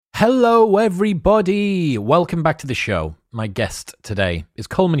Hello, everybody. Welcome back to the show. My guest today is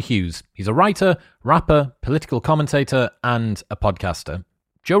Coleman Hughes. He's a writer, rapper, political commentator, and a podcaster.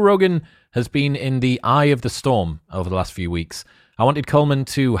 Joe Rogan has been in the eye of the storm over the last few weeks. I wanted Coleman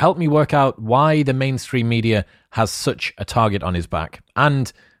to help me work out why the mainstream media has such a target on his back,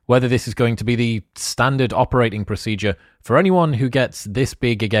 and whether this is going to be the standard operating procedure for anyone who gets this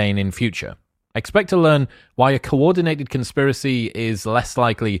big again in future. Expect to learn why a coordinated conspiracy is less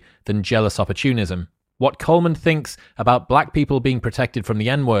likely than jealous opportunism, what Coleman thinks about black people being protected from the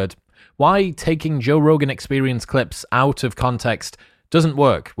N-word, why taking Joe Rogan Experience clips out of context doesn't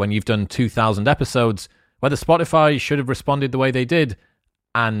work when you've done 2,000 episodes, whether Spotify should have responded the way they did,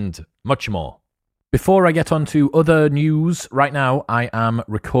 and much more. Before I get on to other news, right now I am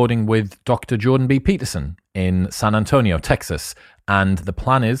recording with Dr. Jordan B. Peterson in San Antonio, Texas, and the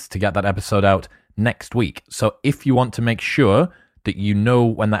plan is to get that episode out next week. So if you want to make sure that you know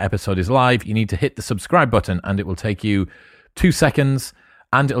when that episode is live, you need to hit the subscribe button, and it will take you 2 seconds,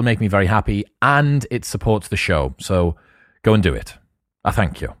 and it'll make me very happy, and it supports the show. So go and do it. I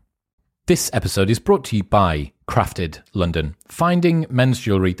thank you. This episode is brought to you by Crafted London. Finding men's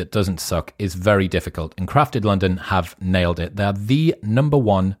jewellery that doesn't suck is very difficult, and Crafted London have nailed it. They're the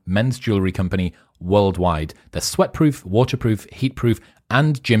 #1 men's jewellery company worldwide. They're sweatproof, waterproof, heatproof,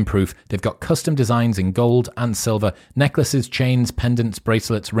 and gym-proof. They've got custom designs in gold and silver, necklaces, chains, pendants,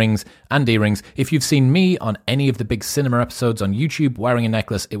 bracelets, rings, and earrings. If you've seen me on any of the big cinema episodes on YouTube wearing a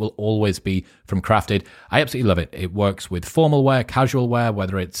necklace, it will always be from Crafted. I absolutely love it. It works with formal wear, casual wear,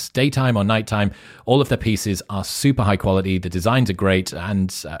 whether it's daytime or nighttime. All of their pieces are super high quality. The designs are great,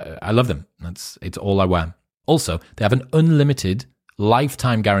 and I love them. It's all I wear. Also, they have an unlimited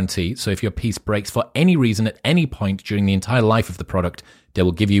lifetime guarantee, so if your piece breaks for any reason at any point during the entire life of the product, they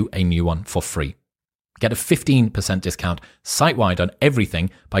will give you a new one for free. Get a 15% discount site-wide on everything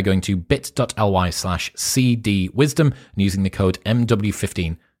by going to bit.ly/cdwisdom and using the code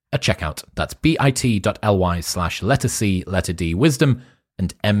MW15 at checkout. That's bit.ly/C wisdom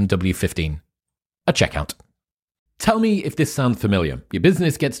and MW15 at checkout. Tell me if this sounds familiar. Your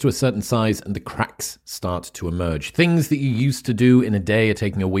business gets to a certain size and the cracks start to emerge. Things that you used to do in a day are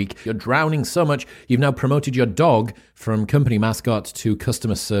taking a week. You're drowning so much, you've now promoted your dog from company mascot to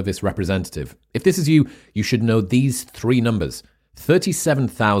customer service representative. If this is you, you should know these 3 numbers: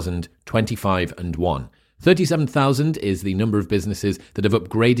 37,000, 25, and 1. 37,000 is the number of businesses that have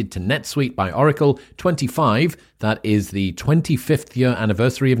upgraded to NetSuite by Oracle. 25, that is the 25th year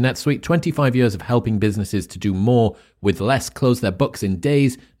anniversary of NetSuite. 25 years of helping businesses to do more with less, close their books in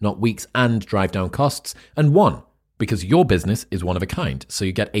days, not weeks, and drive down costs. And 1, because your business is one of a kind. So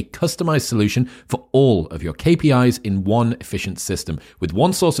you get a customized solution for all of your KPIs in one efficient system. With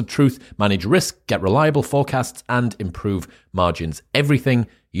one source of truth, manage risk, get reliable forecasts, and improve margins. Everything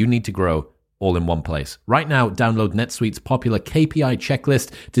you need to grow all in one place. Right now, download NetSuite's popular KPI checklist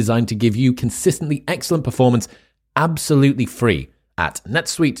designed to give you consistently excellent performance absolutely free at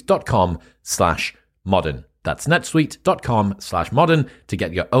netsuite.com/modern. That's netsuite.com/modern to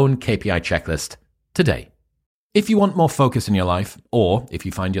get your own KPI checklist today. If you want more focus in your life, or if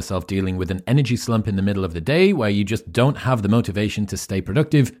you find yourself dealing with an energy slump in the middle of the day where you just don't have the motivation to stay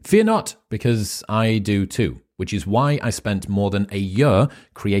productive, fear not, because I do too. Which is why I spent more than a year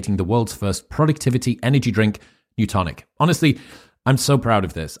creating the world's first productivity energy drink, Newtonic. Honestly, I'm so proud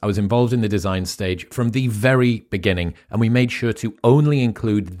of this. I was involved in the design stage from the very beginning, and we made sure to only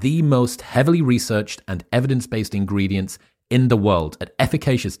include the most heavily researched and evidence-based ingredients in the world at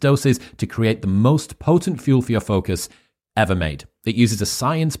efficacious doses to create the most potent fuel for your focus ever made. It uses a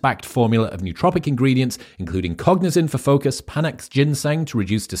science-backed formula of nootropic ingredients, including cognizin for focus, Panax ginseng to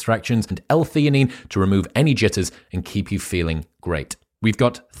reduce distractions, and L-theanine to remove any jitters and keep you feeling great. We've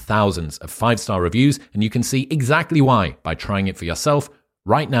got thousands of 5-star reviews, and you can see exactly why by trying it for yourself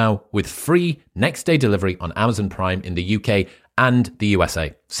right now with free next-day delivery on Amazon Prime in the UK and the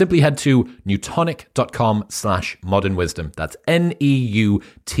USA. Simply head to newtonic.com/modernwisdom. That's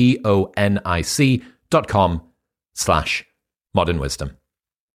neutonic.com/modern wisdom.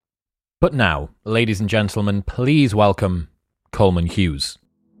 But now, ladies and gentlemen, please welcome Coleman Hughes.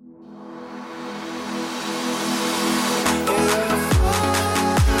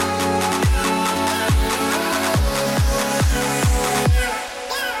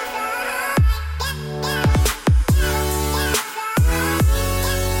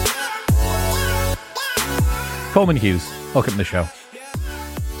 Coleman Hughes, welcome to the show.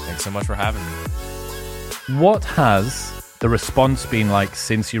 Thanks so much for having me. What has the response been like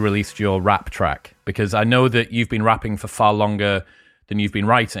since you released your rap track? Because I know that you've been rapping for far longer than you've been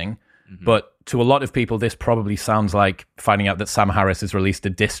writing, but to a lot of people, this probably sounds like finding out that Sam Harris has released a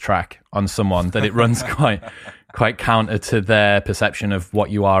diss track on someone, that it runs quite counter to their perception of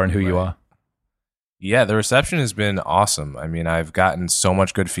what you are and who you are. Yeah, the reception has been awesome. I mean, I've gotten so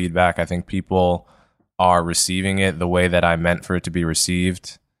much good feedback. I think people are receiving it the way that I meant for it to be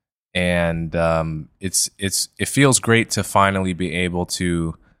received. And it feels great to finally be able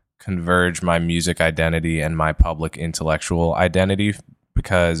to converge my music identity and my public intellectual identity,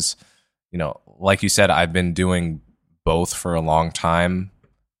 because, you know, like you said, I've been doing both for a long time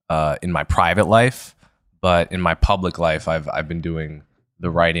in my private life, but in my public life, I've been doing the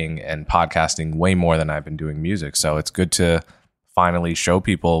writing and podcasting way more than I've been doing music. So it's good to finally show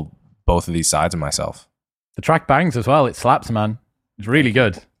people both of these sides of myself. The track bangs as well. It slaps, man. It's really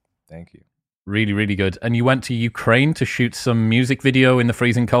good. Thank you. Really, really good. And you went to Ukraine to shoot some music video in the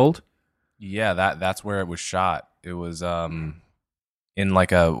freezing cold? Yeah, that's where it was shot. It was in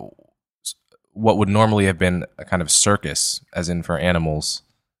like what would normally have been a kind of circus, as in for animals,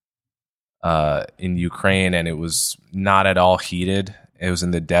 in Ukraine, and it was not at all heated. It was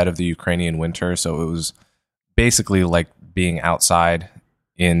in the dead of the Ukrainian winter, so it was basically like being outside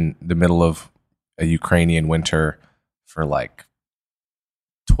in the middle of a Ukrainian winter for like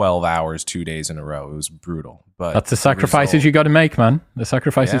 12 hours, 2 days in a row. It was brutal. But that's the sacrifices you got to make, man. The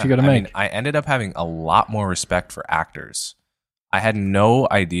sacrifices you got to make. I ended up having a lot more respect for actors. I had no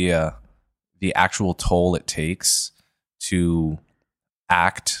idea the actual toll it takes to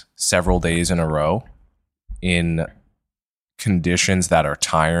act several days in a row in conditions that are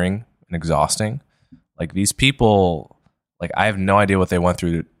tiring and exhausting. Like, these people, like, I have no idea what they went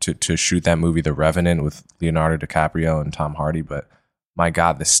through to shoot that movie, The Revenant, with Leonardo DiCaprio and Tom Hardy, but my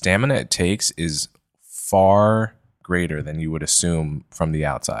God, the stamina it takes is far greater than you would assume from the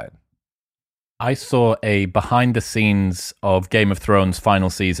outside. I saw a behind the scenes of Game of Thrones final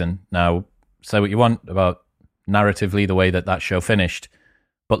season. Now, say what you want about narratively the way that show finished,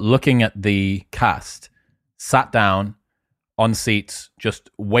 but looking at the cast, sat down on seats, just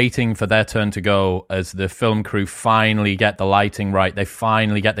waiting for their turn to go as the film crew finally get the lighting right. They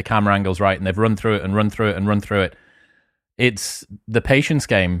finally get the camera angles right, and they've run through it and run through it and run through it. It's the patience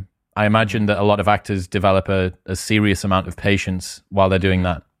game. I imagine that a lot of actors develop a serious amount of patience while they're doing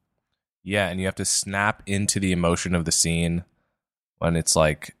that. Yeah, and you have to snap into the emotion of the scene when it's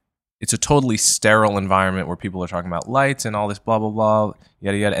like, it's a totally sterile environment where people are talking about lights and all this blah, blah, blah,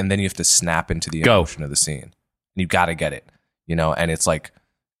 yada, yada, and then you have to snap into the emotion of the scene. And you got to get it, you know, and it's like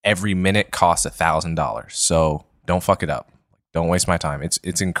every minute costs $1,000. So don't fuck it up. Don't waste my time.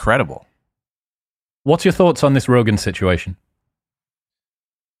 It's incredible. What's your thoughts on this Rogan situation?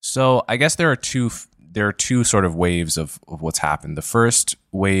 So I guess there are two sort of waves of what's happened. The first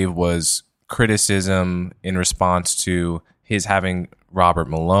wave was criticism in response to his having Robert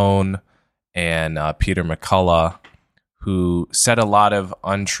Malone and Peter McCullough, who said a lot of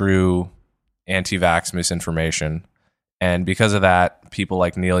untrue anti-vax misinformation. And because of that, people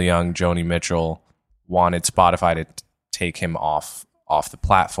like Neil Young, Joni Mitchell wanted Spotify to take him off the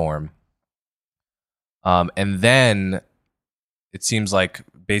platform. And then it seems like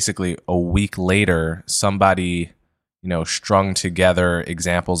basically a week later, somebody, you know, strung together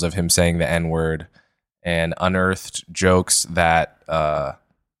examples of him saying the N-word and unearthed jokes that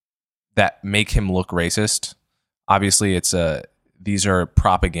that make him look racist. Obviously, these are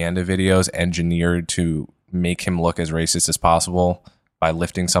propaganda videos engineered to make him look as racist as possible by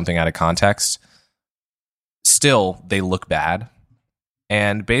lifting something out of context. Still, they look bad.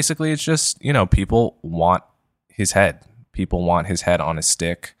 And basically, it's just, you know, people want his head. People want his head on a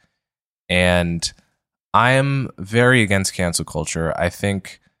stick. And I am very against cancel culture. I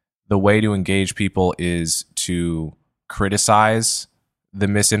think the way to engage people is to criticize the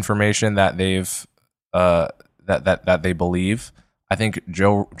misinformation that they've that they believe. I think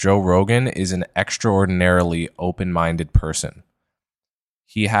Joe Rogan is an extraordinarily open-minded person.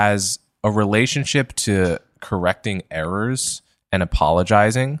 He has a relationship to correcting errors and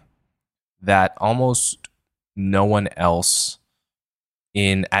apologizing that almost no one else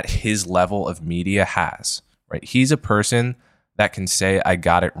at his level of media has, right? He's a person that can say, I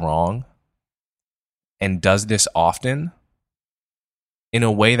got it wrong, and does this often in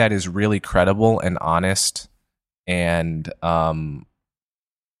a way that is really credible and honest and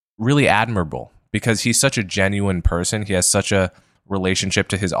really admirable, because he's such a genuine person. He has such a relationship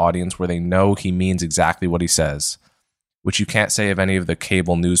to his audience where they know he means exactly what he says, which you can't say of any of the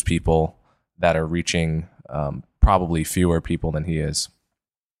cable news people that are reaching probably fewer people than he is.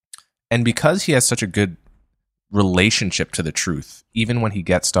 And because he has such a good relationship to the truth, even when he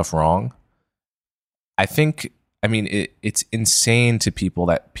gets stuff wrong, it's insane to people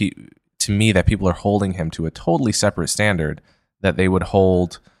to me that people are holding him to a totally separate standard that they would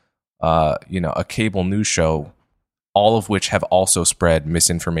hold, a cable news show, all of which have also spread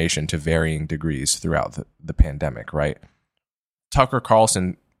misinformation to varying degrees throughout the pandemic, right? Tucker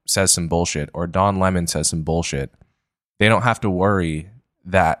Carlson says some bullshit or Don Lemon says some bullshit. They don't have to worry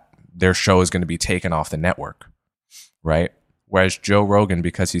that their show is going to be taken off the network, right? Whereas Joe Rogan,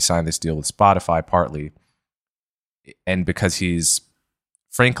 because he signed this deal with Spotify partly, and because he's,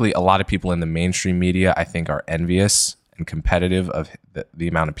 frankly, a lot of people in the mainstream media, I think, are envious and competitive of the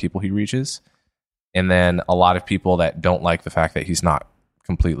amount of people he reaches. And then a lot of people that don't like the fact that he's not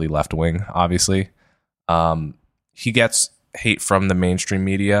completely left-wing, obviously. He gets hate from the mainstream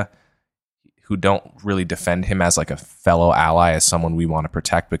media who don't really defend him as like a fellow ally, as someone we want to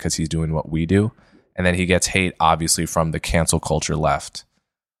protect because he's doing what we do. And then he gets hate, obviously, from the cancel culture left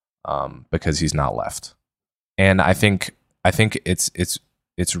because he's not left. And I think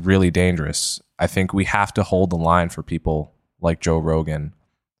it's really dangerous. I think we have to hold the line for people like Joe Rogan,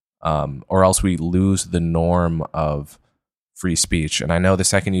 or else we lose the norm of free speech. And I know the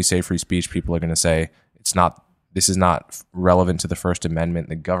second you say free speech, people are going to say this is not relevant to the First Amendment.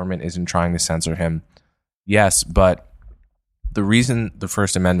 The government isn't trying to censor him. Yes, but the reason the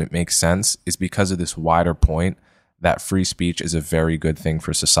First Amendment makes sense is because of this wider point that free speech is a very good thing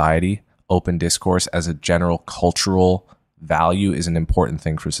for society. Open discourse as a general cultural value is an important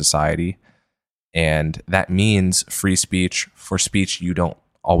thing for society. And that means free speech for speech you don't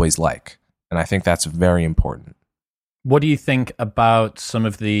always like. And I think that's very important. What do you think about some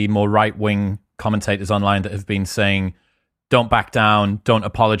of the more right-wing commentators online that have been saying, don't back down, don't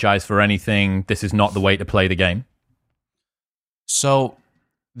apologize for anything, this is not the way to play the game? So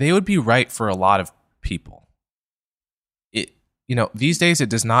they would be right for a lot of people. These days it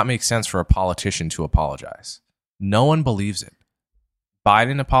does not make sense for a politician to apologize. No one believes it.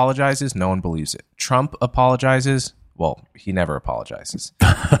 Biden apologizes, no one believes it. Trump apologizes, well, he never apologizes.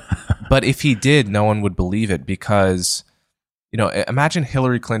 But if he did, no one would believe it because, imagine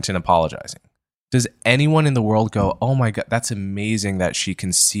Hillary Clinton apologizing. Does anyone in the world go, oh my God, that's amazing that she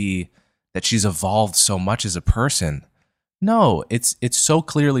can see that she's evolved so much as a person? No, it's so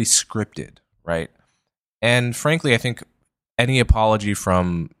clearly scripted, right? And frankly, I think any apology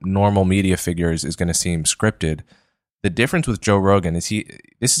from normal media figures is going to seem scripted. The difference with Joe Rogan is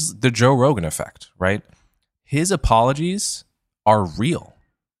this is the Joe Rogan effect, right? His apologies are real.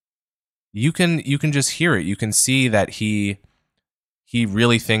 You can just hear it. You can see that he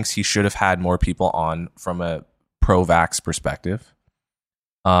really thinks he should have had more people on from a pro-vax perspective.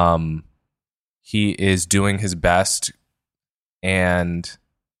 He is doing his best, and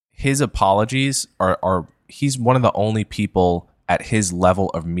his apologies are he's one of the only people at his level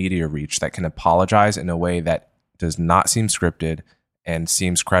of media reach that can apologize in a way that does not seem scripted and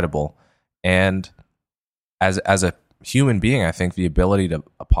seems credible. And as a human being, I think the ability to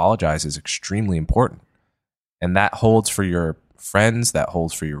apologize is extremely important. And that holds for your friends, that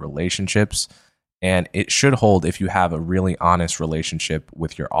holds for your relationships, and it should hold if you have a really honest relationship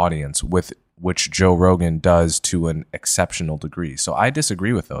with your audience, with which Joe Rogan does to an exceptional degree. So I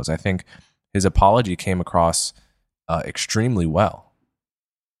disagree with those. I think his apology came across extremely well.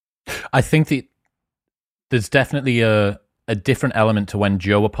 I think that there's definitely a different element to when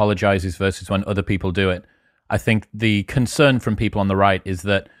Joe apologizes versus when other people do it. I think the concern from people on the right is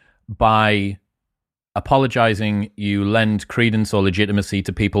that by apologizing, you lend credence or legitimacy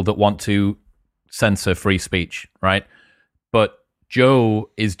to people that want to censor free speech, right? But Joe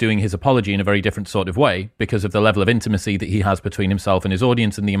is doing his apology in a very different sort of way because of the level of intimacy that he has between himself and his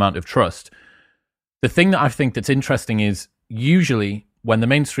audience and the amount of trust. The thing that I think that's interesting is usually when the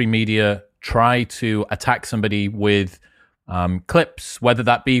mainstream media try to attack somebody with clips, whether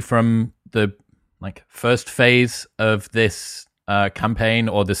that be from the first phase of this campaign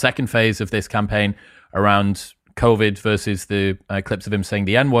or the second phase of this campaign around COVID versus the clips of him saying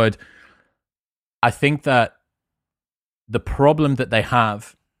the N-word, I think that the problem that they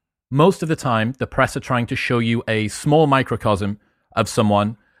have, most of the time, the press are trying to show you a small microcosm of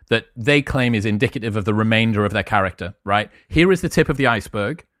someone that they claim is indicative of the remainder of their character, right? Here is the tip of the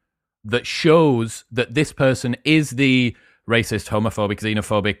iceberg that shows that this person is the racist, homophobic,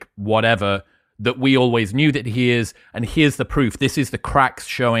 xenophobic, whatever, that we always knew that he is, and here's the proof. This is the cracks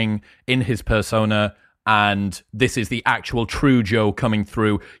showing in his persona, and this is the actual true Joe coming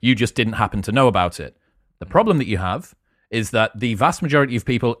through. You just didn't happen to know about it. The problem that you have is that the vast majority of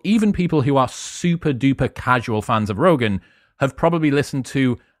people, even people who are super duper casual fans of Rogan, have probably listened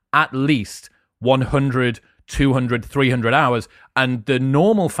to at least 100, 200, 300 hours. And the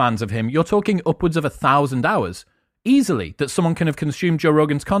normal fans of him, you're talking upwards of 1,000 hours easily that someone can have consumed Joe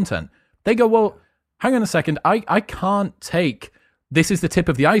Rogan's content. They go, well, hang on a second. I can't take, this is the tip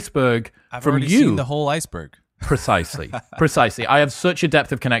of the iceberg I've from already you. seen the whole iceberg. Precisely. I have such a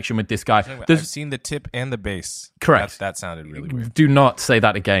depth of connection with this guy. I've seen the tip and the base. Correct. That sounded really weird. Do not say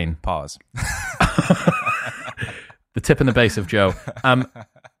that again. Pause. The tip and the base of Joe.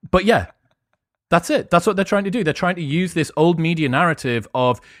 But yeah, that's it. That's what they're trying to do. They're trying to use this old media narrative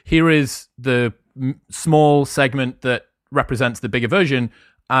of here is the small segment that represents the bigger version,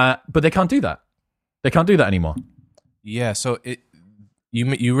 but they can't do that. They can't do that anymore. Yeah, so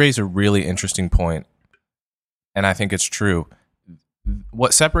you raise a really interesting point, and I think it's true.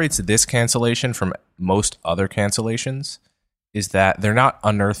 What separates this cancellation from most other cancellations is that they're not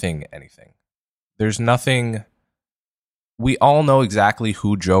unearthing anything. There's nothing... We all know exactly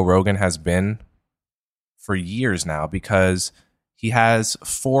who Joe Rogan has been for years now because he has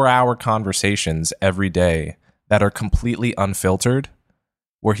 4-hour conversations every day that are completely unfiltered,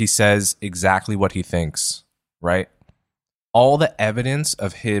 where he says exactly what he thinks, right? All the evidence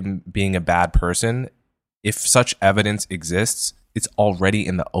of him being a bad person, if such evidence exists, it's already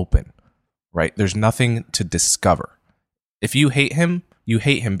in the open, right? There's nothing to discover. If you hate him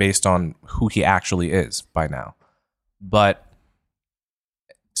based on who he actually is by now. But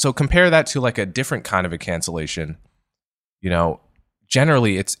so compare that to like a different kind of a cancellation. You know,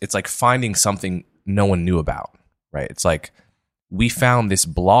 generally it's like finding something no one knew about, right? It's like we found this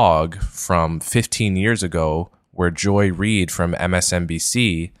blog from 15 years ago where Joy Reid from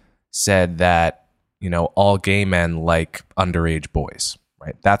MSNBC said that, you know, all gay men like underage boys,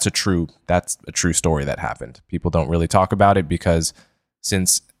 right? That's a true story that happened. People don't really talk about it because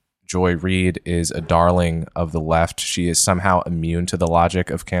since Joy Reid is a darling of the left, she is somehow immune to the logic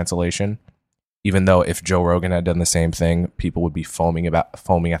of cancellation. Even though if Joe Rogan had done the same thing, people would be foaming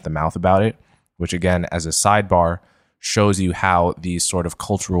at the mouth about it, which again, as a sidebar, shows you how these sort of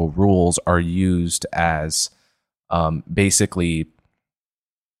cultural rules are used as basically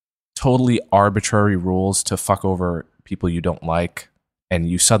totally arbitrary rules to fuck over people you don't like, and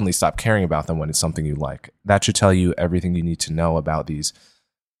you suddenly stop caring about them when it's something you like. That should tell you everything you need to know about these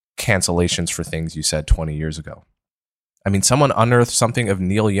cancellations for things you said 20 years ago. I mean, someone unearthed something of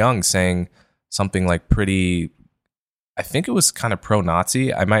Neil Young saying something like pretty, I think it was kind of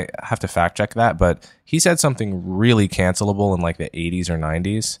pro-Nazi. I might have to fact check that, but he said something really cancelable in like the 80s or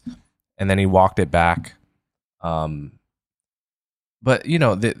 90s, and then he walked it back. But, you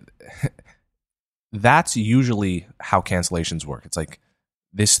know, that's usually how cancellations work. It's like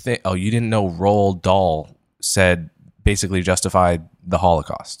this thing, oh, you didn't know Roald Dahl said basically justified the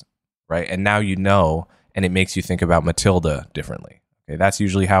Holocaust, right? And now you know, and it makes you think about Matilda differently. Okay, that's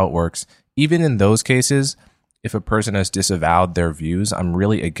usually how it works. Even in those cases, if a person has disavowed their views, I'm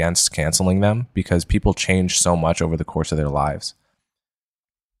really against canceling them because people change so much over the course of their lives.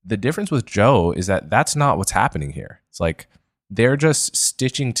 The difference with Joe is that that's not what's happening here. It's like they're just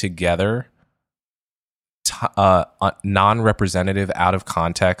stitching together non-representative, out of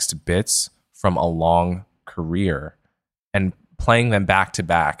context bits from a long career and playing them back to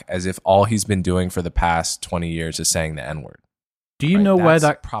back as if all he's been doing for the past 20 years is saying the N-word. Do you know where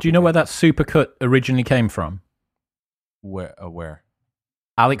that supercut originally came from? Where?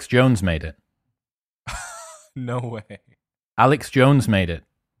 Alex Jones made it. No way. Alex Jones made it.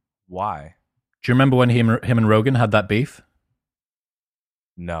 Why? Do you remember when him and Rogan had that beef?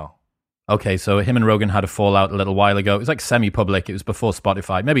 No. Okay, so him and Rogan had a fallout a little while ago. It was like semi-public. It was before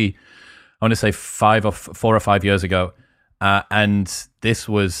Spotify. Maybe, I want to say 4 or 5 years ago. And this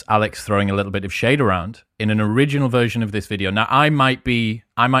was Alex throwing a little bit of shade around in an original version of this video. Now, I might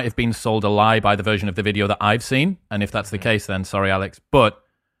have been sold a lie by the version of the video that I've seen. And if that's the case, then sorry, Alex. But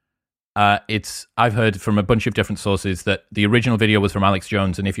I've heard from a bunch of different sources that the original video was from Alex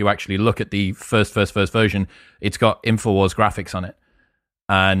Jones. And if you actually look at the first version, it's got InfoWars graphics on it.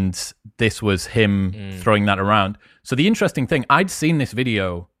 And this was him throwing that around. So the interesting thing, I'd seen this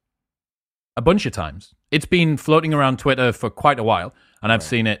video a bunch of times. It's been floating around Twitter for quite a while, and I've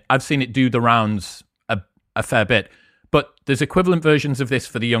seen it do the rounds a fair bit. But there's equivalent versions of this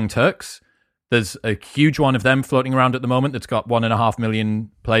for the Young Turks. There's a huge one of them floating around at the moment that's got 1.5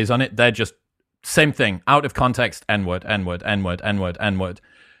 million plays on it. They're just same thing, out of context, N-word, N-word, N-word, N-word, N-word.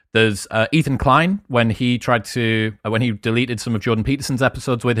 There's Ethan Klein, when he deleted some of Jordan Peterson's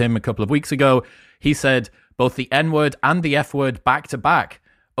episodes with him a couple of weeks ago, he said both the N-word and the F-word back to back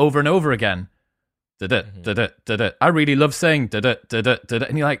over and over again. Did it. I really love saying did it.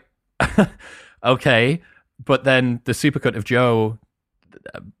 And you're like, okay. But then the supercut of Joe,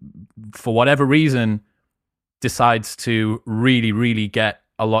 for whatever reason, decides to really, really get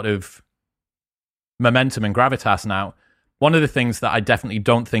a lot of momentum and gravitas now one of the things that I definitely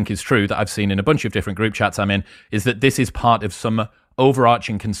don't think is true, that I've seen in a bunch of different group chats I'm in, is that this is part of some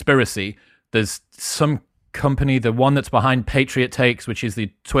overarching conspiracy. There's some company, the one that's behind Patriot Takes, which is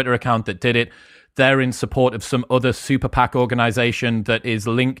the Twitter account that did it, they're in support of some other super PAC organization that is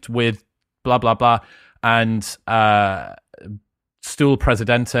linked with blah, blah, blah. And Stool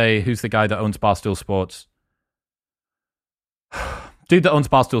Presidente, who's the guy that owns Barstool Sports? Dude that owns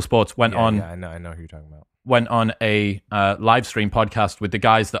Barstool Sports went on... Yeah, I know who you're talking about. Went on a live stream podcast with the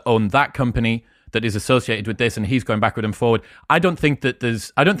guys that own that company that is associated with this, and he's going backward and forward. I don't think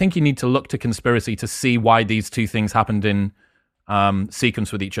you need to look to conspiracy to see why these two things happened in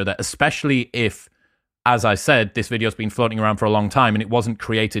sequence with each other, especially if, as I said, this video's been floating around for a long time and it wasn't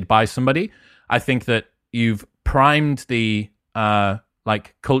created by somebody. I think that you've primed the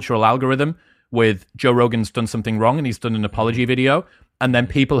cultural algorithm with Joe Rogan's done something wrong and he's done an apology video. And then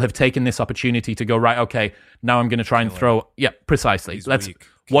people have taken this opportunity to go, right, okay, now I'm going to try and throw... Yeah, precisely.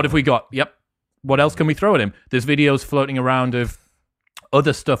 What have we got? Yep. What else can we throw at him? There's videos floating around of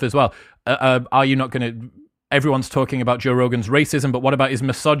other stuff as well. Are you not going to... Everyone's talking about Joe Rogan's racism, but what about his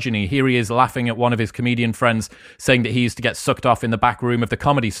misogyny? Here he is laughing at one of his comedian friends saying that he used to get sucked off in the back room of the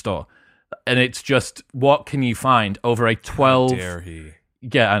Comedy Store. And it's just, what can you find over a 12... How dare he?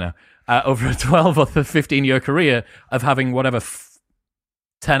 Yeah, I know. Over a 12 or 15-year career of having whatever...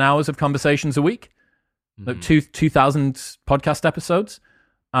 10 hours of conversations a week, like 2,000 podcast episodes.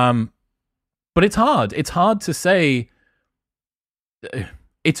 But it's hard. It's hard to say.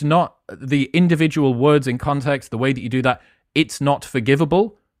 It's not the individual words in context, the way that you do that. It's not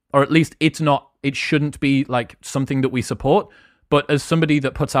forgivable, or at least it shouldn't be like something that we support. But as somebody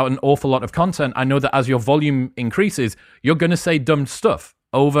that puts out an awful lot of content, I know that as your volume increases, you're going to say dumb stuff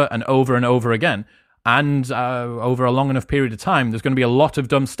over and over and over again. And over a long enough period of time, there's going to be a lot of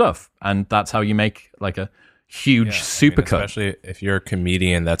dumb stuff. And that's how you make like a huge supercut. Especially if you're a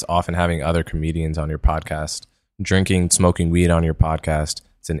comedian that's often having other comedians on your podcast, drinking, smoking weed on your podcast.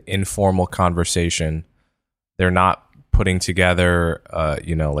 It's an informal conversation. They're not putting together,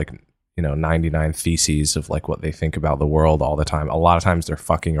 99 theses of like what they think about the world all the time. A lot of times they're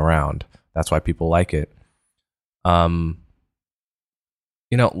fucking around. That's why people like it.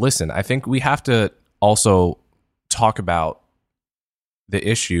 Listen, I think we have to also talk about the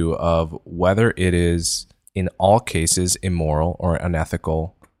issue of whether it is in all cases immoral or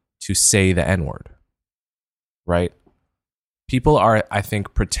unethical to say the N-word, right? People are, I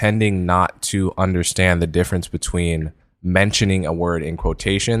think, pretending not to understand the difference between mentioning a word in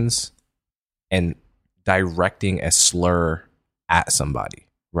quotations and directing a slur at somebody,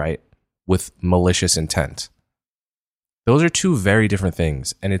 right? With malicious intent. Those are two very different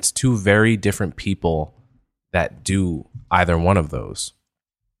things, and it's two very different people that do either one of those.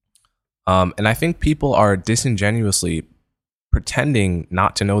 And I think people are disingenuously pretending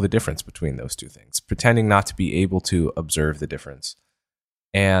not to know the difference between those two things, pretending not to be able to observe the difference.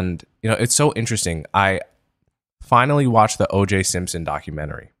 And, it's so interesting. I finally watched the O.J. Simpson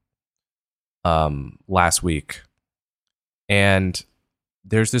documentary last week. And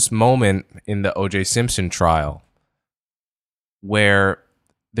there's this moment in the O.J. Simpson trial where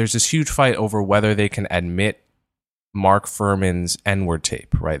there's this huge fight over whether they can admit Mark Furman's N-word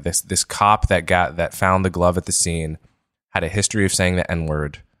tape, right? This cop that found the glove at the scene had a history of saying the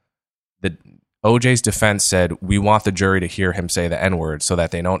N-word. The OJ's defense said, we want the jury to hear him say the N-word so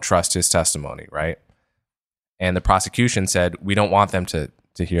that they don't trust his testimony, right? And the prosecution said, we don't want them to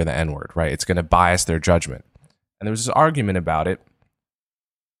hear the N-word, right? It's going to bias their judgment. And there was this argument about it.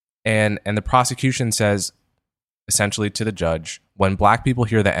 And the prosecution says, essentially to the judge, when black people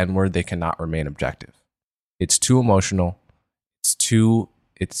hear the N-word, they cannot remain objective. It's too emotional. It's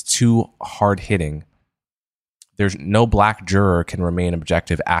too hard-hitting. There's no black juror can remain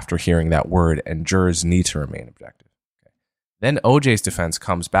objective after hearing that word, and jurors need to remain objective. Okay. Then OJ's defense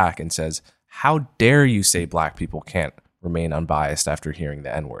comes back and says, how dare you say black people can't remain unbiased after hearing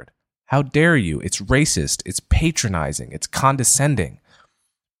the N-word? How dare you? It's racist. It's patronizing. It's condescending.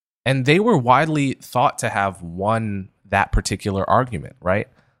 And they were widely thought to have won that particular argument, right?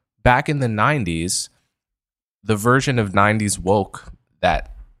 Back in the 90s, the version of 90s woke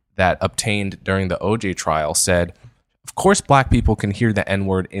that obtained during the OJ trial said, of course, black people can hear the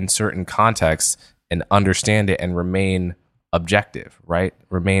N-word in certain contexts and understand it and remain objective, right?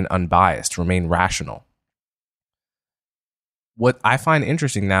 Remain unbiased, remain rational. What I find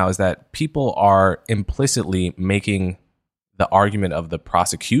interesting now is that people are implicitly making the argument of the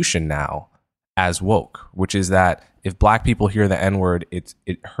prosecution now as woke, which is that if black people hear the N-word, it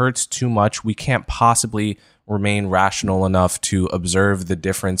hurts too much. We can't possibly remain rational enough to observe the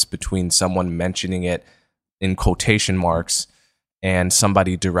difference between someone mentioning it in quotation marks and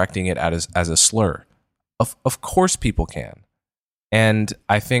somebody directing it as a slur. Of course people can. And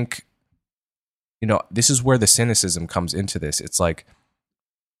I think, this is where the cynicism comes into this. It's like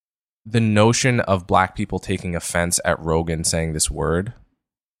the notion of black people taking offense at Rogan saying this word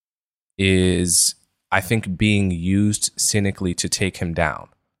is, I think, being used cynically to take him down.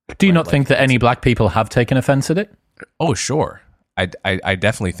 Do you not think that any black people have taken offense at it? Oh, sure. I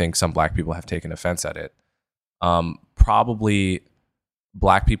definitely think some black people have taken offense at it. Probably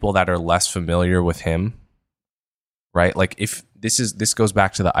black people that are less familiar with him, right? Like if this goes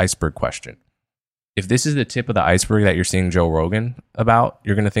back to the iceberg question. If this is the tip of the iceberg that you're seeing Joe Rogan about,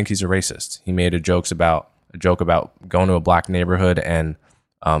 you're going to think he's a racist. He made a joke about going to a black neighborhood and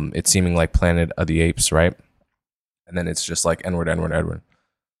it seeming like Planet of the Apes, right? And then it's just like N-word, N-word, N-word.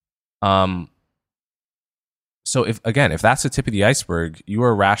 So if that's the tip of the iceberg, you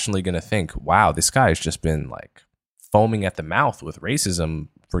are rationally going to think, wow, this guy has just been like foaming at the mouth with racism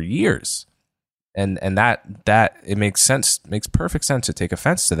for years. And that it makes perfect sense to take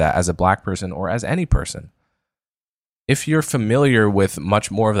offense to that as a black person or as any person. If you're familiar with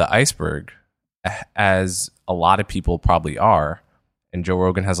much more of the iceberg, as a lot of people probably are, and Joe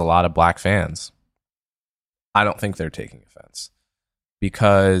Rogan has a lot of black fans, I don't think they're taking offense.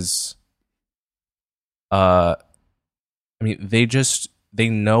 Because they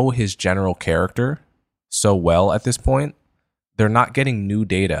know his general character so well at this point. They're not getting new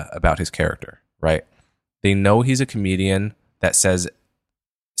data about his character, right? They know he's a comedian that says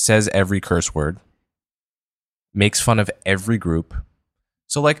every curse word, makes fun of every group.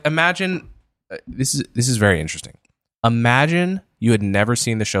 So like imagine this is very interesting. Imagine you had never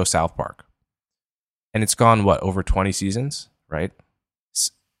seen the show South Park. And it's gone over 20 seasons, right?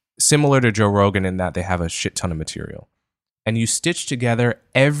 Similar to Joe Rogan in that they have a shit ton of material. And you stitch together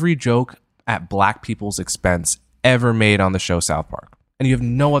every joke at black people's expense ever made on the show South Park. And you have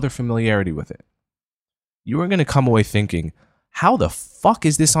no other familiarity with it. You are going to come away thinking, how the fuck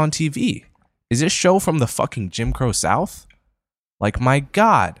is this on TV? Is this show from the fucking Jim Crow South? Like, my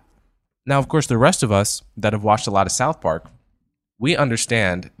God. Now, of course, the rest of us that have watched a lot of South Park, we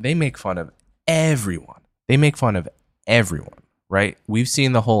understand they make fun of everyone. They make fun of everyone, right? We've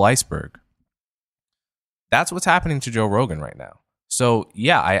seen the whole iceberg. That's what's happening to Joe Rogan right now. So,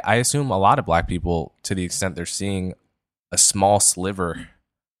 yeah, I assume a lot of black people, to the extent they're seeing a small sliver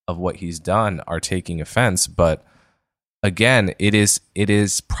of what he's done, are taking offense. But again, it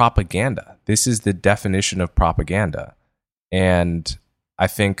is propaganda. This is the definition of propaganda. And I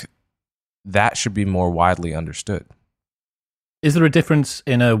think that should be more widely understood. Is there a difference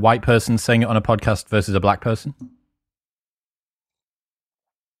in a white person saying it on a podcast versus a black person?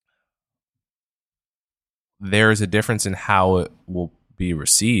 There is a difference in how it will be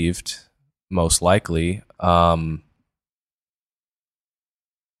received, most likely. I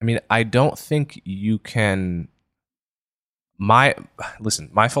don't think you can... My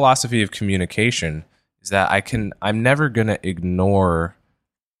philosophy of communication is that I'm never going to ignore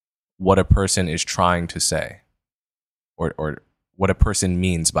what a person is trying to say or what a person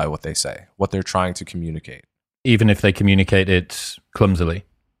means by what they say, what they're trying to communicate. Even if they communicate it clumsily?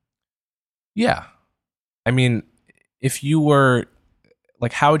 Yeah. I mean, if you were,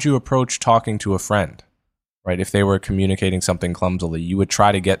 like, how would you approach talking to a friend, right? If they were communicating something clumsily, you would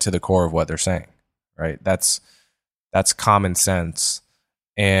try to get to the core of what they're saying, right? That's common sense.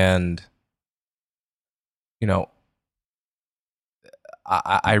 And,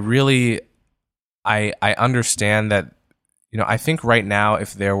 I understand that, I think right now,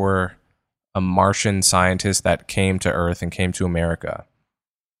 if there were a Martian scientist that came to Earth and came to America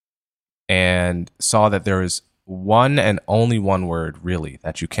and saw that there is one and only one word, really,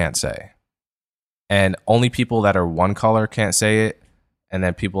 that you can't say, and only people that are one color can't say it, and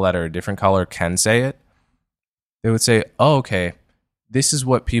then people that are a different color can say it, they would say, oh, okay, this is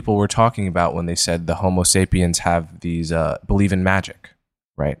what people were talking about when they said the Homo sapiens have these, believe in magic,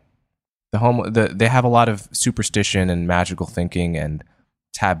 right? They have a lot of superstition and magical thinking and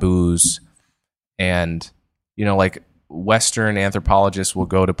taboos, and, like Western anthropologists will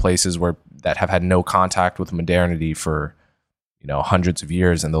go to places that have had no contact with modernity for, hundreds of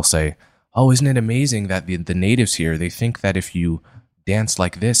years, and they'll say, oh, isn't it amazing that the natives here, they think that if you dance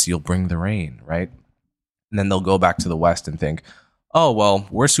like this, you'll bring the rain, right? And then they'll go back to the West and think, oh, well,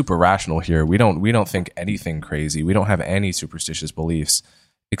 we're super rational here. We don't think anything crazy. We don't have any superstitious beliefs,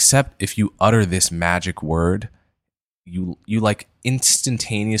 except if you utter this magic word, you like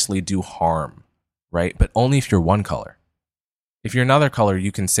instantaneously do harm, right? But only if you're one color. If you're another color,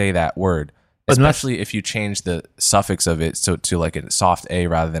 you can say that word. Especially if you change the suffix of it to like a soft A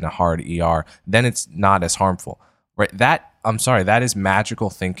rather than a hard ER, then it's not as harmful. Right? That is magical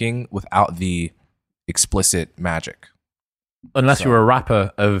thinking without the explicit magic. Unless you're a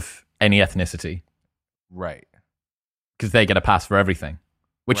rapper of any ethnicity. Right. Because they get a pass for everything.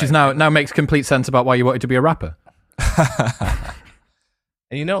 Which is now makes complete sense about why you wanted to be a rapper.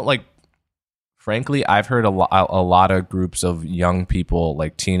 And like, frankly, I've heard a lot of groups of young people,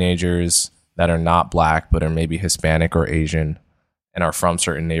 like teenagers that are not black but are maybe Hispanic or Asian and are from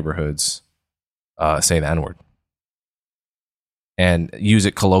certain neighborhoods, say the N-word. And use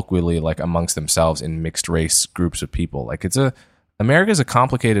it colloquially, like amongst themselves in mixed race groups of people. Like America's a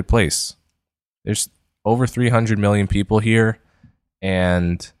complicated place. There's over 300 million people here,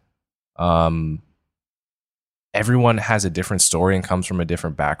 and everyone has a different story and comes from a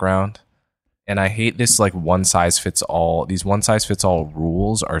different background. And I hate this like one size fits all. These one size fits all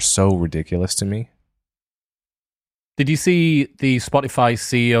rules are so ridiculous to me. Did you see the Spotify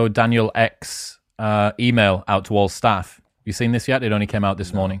CEO Daniel X email out to all staff? Have you seen this yet? It only came out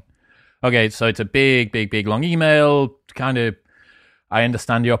this morning. Okay, so it's a big, long email. Kind of, I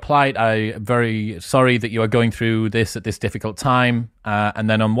understand your plight. I'm very sorry that you are going through this at this difficult time. And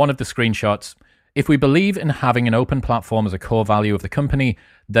then on one of the screenshots, if we believe in having an open platform as a core value of the company,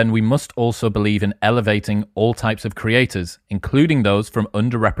 then we must also believe in elevating all types of creators, including those from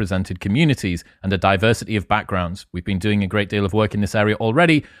underrepresented communities and a diversity of backgrounds. We've been doing a great deal of work in this area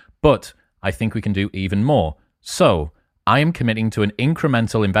already, but I think we can do even more. So I am committing to an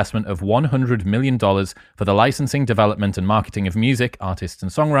incremental investment of $100 million for the licensing, development, and marketing of music, artists and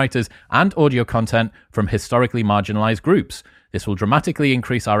songwriters, and audio content from historically marginalized groups. This will dramatically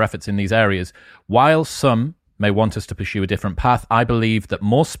increase our efforts in these areas. While some may want us to pursue a different path, I believe that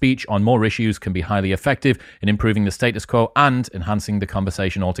more speech on more issues can be highly effective in improving the status quo and enhancing the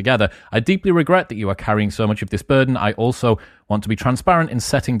conversation altogether. I deeply regret that you are carrying so much of this burden. I also want to be transparent in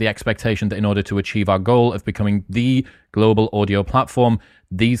setting the expectation that in order to achieve our goal of becoming the global audio platform,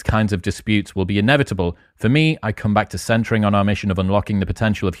 these kinds of disputes will be inevitable. For me, I come back to centering on our mission of unlocking the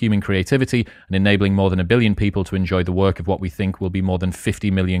potential of human creativity and enabling more than 1 billion people to enjoy the work of what we think will be more than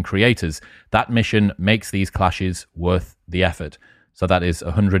 50 million creators. That mission makes these clashes worth the effort. So that is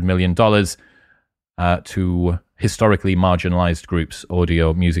 $100 million to historically marginalized groups,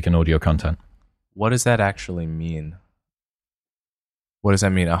 audio, music, and audio content. What does that actually mean? What does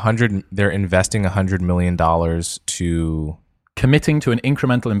that mean? They're investing $100 million to... Committing to an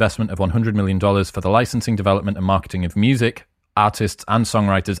incremental investment of $100 million for the licensing, development, and marketing of music, artists and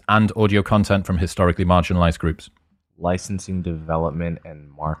songwriters, and audio content from historically marginalized groups. Licensing, development, and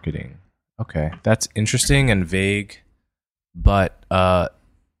marketing. Okay, that's interesting and vague, but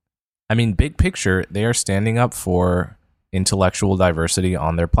big picture, they are standing up for intellectual diversity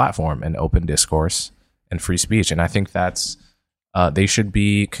on their platform and open discourse and free speech, and I think that's they should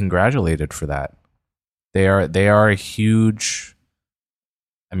be congratulated for that. They are a huge.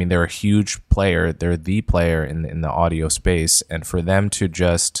 They're a huge player. They're the player in the audio space, and for them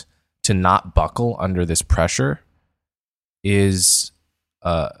to not buckle under this pressure is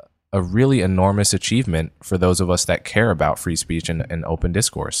a really enormous achievement for those of us that care about free speech and open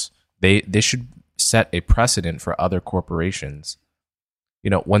discourse. They should set a precedent for other corporations.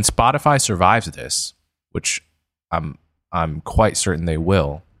 When Spotify survives this, which I'm quite certain they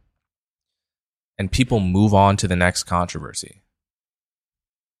will, and people move on to the next controversy.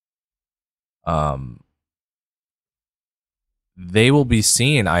 They will be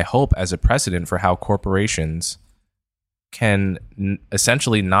seen, I hope, as a precedent for how corporations can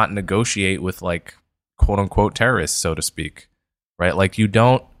essentially not negotiate with, like, quote unquote terrorists, so to speak, right? Like, you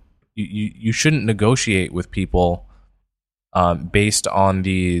shouldn't negotiate with people based on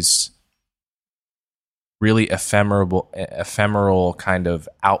these really ephemeral kind of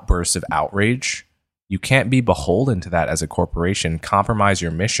outbursts of outrage. You can't be beholden to that as a corporation. Compromise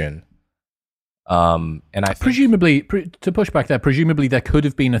your mission. And I presumably, to push back there, presumably there could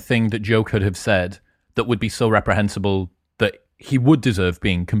have been a thing that Joe could have said that would be so reprehensible that he would deserve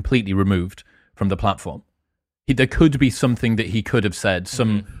being completely removed from the platform. There could be something that he could have said,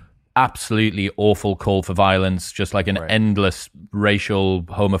 some absolutely awful call for violence, just like an endless racial,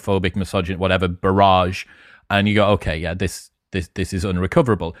 homophobic, misogynist, whatever barrage, and you go, okay, yeah, this is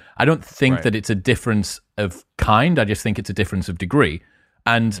unrecoverable. I don't think that it's a difference of kind. I just think it's a difference of degree.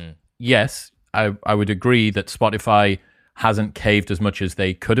 And yes, I would agree that Spotify hasn't caved as much as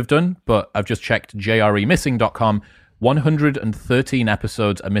they could have done, but I've just checked jremissing.com. 113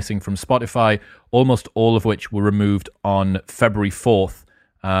 episodes are missing from Spotify, almost all of which were removed on February 4th.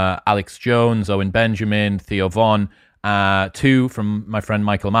 Alex Jones, Owen Benjamin, Theo Von, 2 from my friend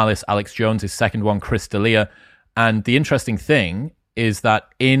Michael Malice, Alex Jones, his second one, Chris D'Elia. And the interesting thing is that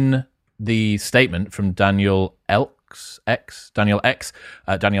in the statement from Daniel X,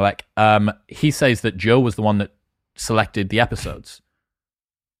 he says that Joe was the one that selected the episodes.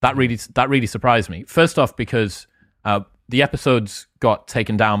 That really surprised me. First off, because the episodes got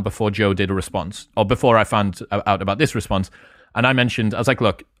taken down before Joe did a response, or before I found out about this response. And I was like,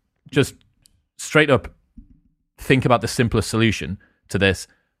 look, just straight up think about the simplest solution to this.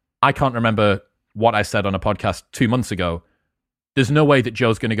 I can't remember what I said on a podcast 2 months ago. There's no way that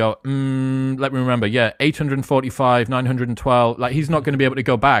Joe's going to go, let me remember, 845, 912. Like, he's not going to be able to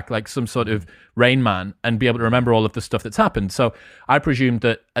go back like some sort of Rain Man and be able to remember all of the stuff that's happened. So I presumed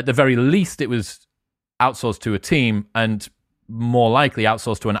that at the very least it was outsourced to a team, and more likely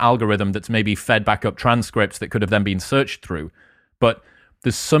outsourced to an algorithm that's maybe fed back up transcripts that could have then been searched through. But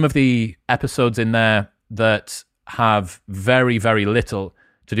there's some of the episodes in there that have very, very little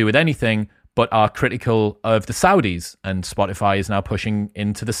to do with anything, but are critical of the Saudis, and Spotify is now pushing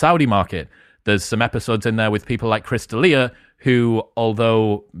into the Saudi market. There's some episodes in there with people like Chris D'Elia, who,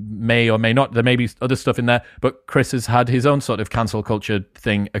 although may or may not, there may be other stuff in there, but Chris has had his own sort of cancel culture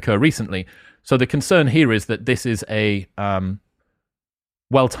thing occur recently. So the concern here is that this is a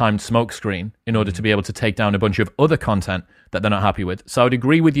well-timed smokescreen in order to be able to take down a bunch of other content that they're not happy with. So I would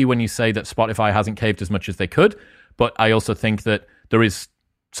agree with you when you say that Spotify hasn't caved as much as they could, but I also think that there is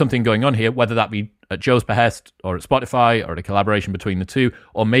something going on here, whether that be at Joe's behest or at Spotify or a collaboration between the two,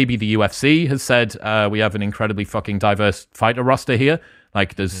 or maybe the UFC has said, we have an incredibly fucking diverse fighter roster here.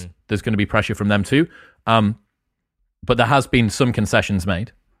 Like there's going to be pressure from them too. But there has been some concessions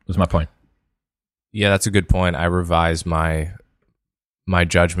made, was my point. Yeah, that's a good point. I revised my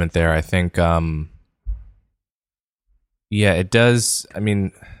judgment there. I think, it does. I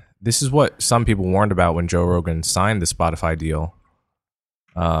mean, this is what some people warned about when Joe Rogan signed the Spotify deal.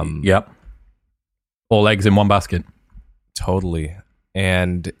 Yep. All eggs in one basket. Totally.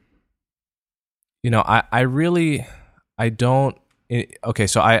 And, I don't. Okay,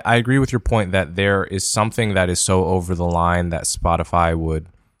 so I agree with your point that there is something that is so over the line that Spotify would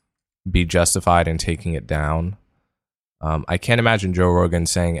be justified in taking it down. I can't imagine Joe Rogan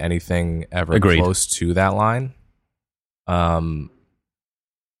saying anything ever Agreed. Close to that line.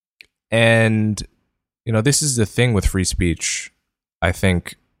 And, this is the thing with free speech, I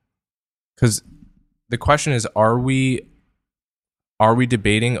think, because the question is, are we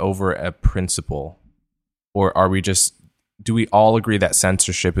debating over a principle, or do we all agree that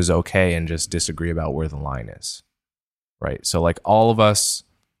censorship is okay and just disagree about where the line is? Right. So like all of us,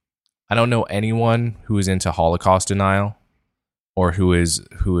 I don't know anyone who is into Holocaust denial or who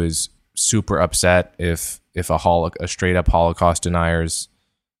is super upset if a straight up Holocaust denier's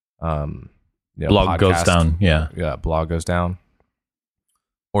blog goes down. Yeah, blog goes down.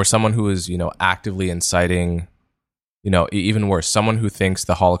 Or someone who is, actively inciting, even worse, someone who thinks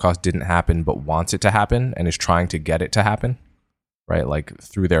the Holocaust didn't happen but wants it to happen and is trying to get it to happen, right? Like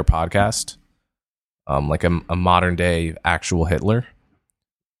through their podcast, like a modern day actual Hitler.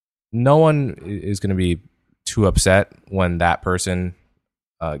 No one is going to be too upset when that person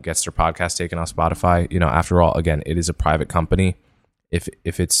gets their podcast taken off Spotify. After all, again, it is a private company. If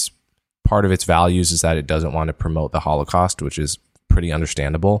it's part of its values is that it doesn't want to promote the Holocaust, which is pretty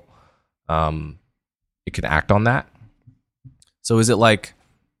understandable, it can act on that. So is it like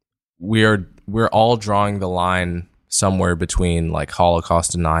we're all drawing the line somewhere between like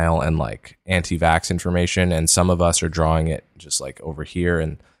Holocaust denial and like anti-vax information, and some of us are drawing it just like over here,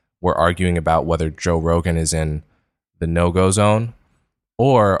 and we're arguing about whether Joe Rogan is in the no-go zone,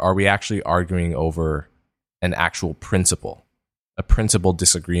 or are we actually arguing over an actual principle, a principled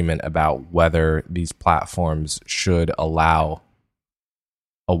disagreement about whether these platforms should allow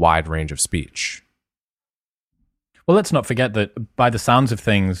a wide range of speech? Well, let's not forget that by the sounds of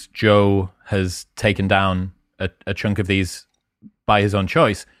things, Joe has taken down a chunk of these by his own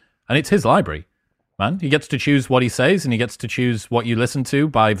choice, and it's his library, man. He gets to choose what he says, and he gets to choose what you listen to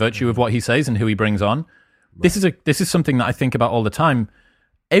by virtue of what he says and who he brings on. Right. This is something that I think about all the time.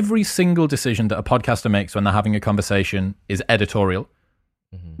 Every single decision that a podcaster makes when they're having a conversation is editorial.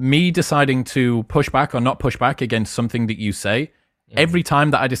 Mm-hmm. Me deciding to push back or not push back against something that you say, every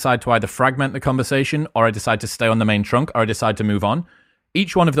time that I decide to either fragment the conversation, or I decide to stay on the main trunk, or I decide to move on,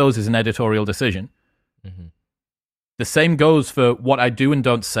 each one of those is an editorial decision. Mm-hmm. The same goes for what I do and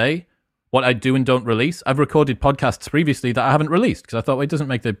don't say, what I do and don't release. I've recorded podcasts previously that I haven't released because I thought, well, it doesn't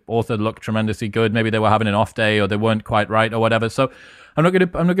make the author look tremendously good. Maybe they were having an off day, or they weren't quite right, or whatever. So I'm not going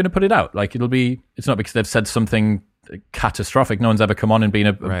to put it out. Like it's not because they've said something catastrophic. No one's ever come on and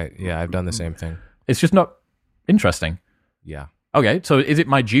been right. Yeah, I've done the same thing. It's just not. Interesting. Yeah. Okay, so is it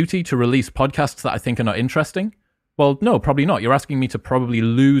my duty to release podcasts that I think are not interesting? Well, no, probably not. You're asking me to probably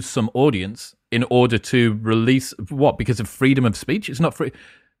lose some audience in order to release what? Because of freedom of speech? It's not free.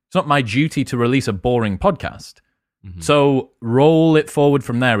 It's not my duty to release a boring podcast. So roll it forward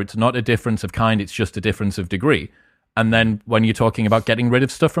from there. It's not a difference of kind. It's just a difference of degree. And then when you're talking about getting rid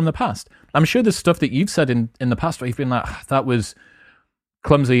of stuff from the past, I'm sure there's stuff that you've said in the past where you've been like, that was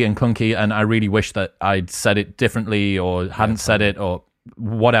clumsy and clunky, and I really wish that I'd said it differently or hadn't said it or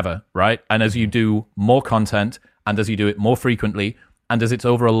whatever, right? And as you do more content and as you do it more frequently and as it's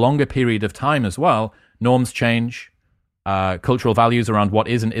over a longer period of time as well, norms change, cultural values around what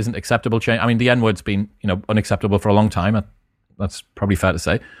is and isn't acceptable change. I mean, the N-word's been, unacceptable for a long time. That's probably fair to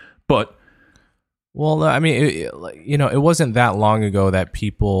say. But well, I mean, it wasn't that long ago that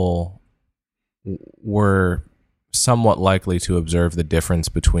people were somewhat likely to observe the difference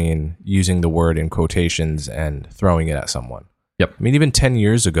between using the word in quotations and throwing it at someone. Yep. I mean, even 10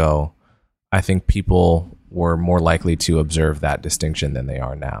 years ago, I think people were more likely to observe that distinction than they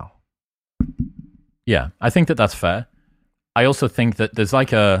are now. Yeah, I think that that's fair. I also think that there's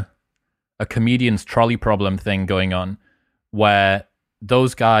like a comedian's trolley problem thing going on where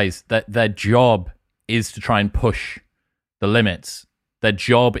those guys, that their job is to try and push the limits. Their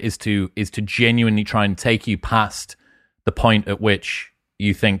job is to genuinely try and take you past the point at which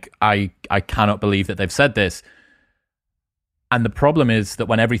you think, I cannot believe that they've said this. And the problem is that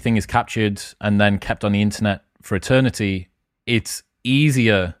when everything is captured and then kept on the internet for eternity, it's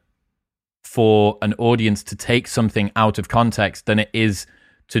easier for an audience to take something out of context than it is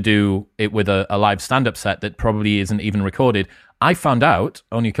to do it with a live stand-up set that probably isn't even recorded. I found out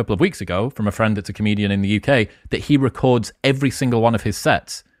only a couple of weeks ago from a friend that's a comedian in the UK that he records every single one of his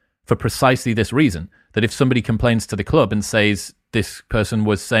sets for precisely this reason, that if somebody complains to the club and says this person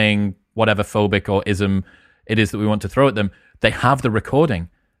was saying whatever phobic or ism it is that we want to throw at them, they have the recording.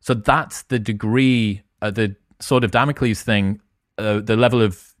 So that's the degree, the sort of Damocles thing, the level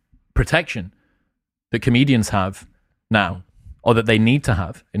of protection that comedians have now, or that they need to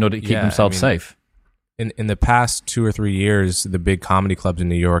have in order to keep themselves safe. In the past 2 or 3 years, the big comedy clubs in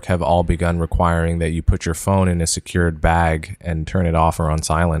New York have all begun requiring that you put your phone in a secured bag and turn it off or on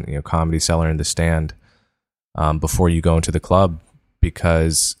silent, Comedy Cellar in the Stand, before you go into the club,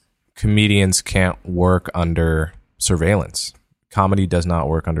 because comedians can't work under surveillance. Comedy does not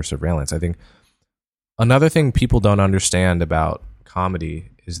work under surveillance. I think another thing people don't understand about comedy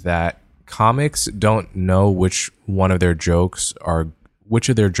is that comics don't know which of their jokes are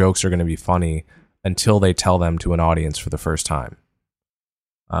going to be funny until they tell them to an audience for the first time.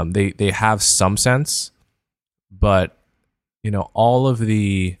 They have some sense, but all of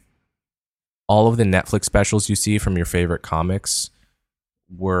the Netflix specials you see from your favorite comics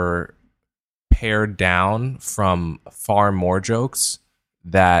were pared down from far more jokes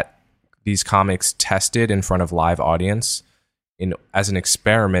that these comics tested in front of live audience as an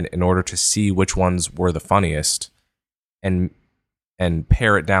experiment in order to see which ones were the funniest and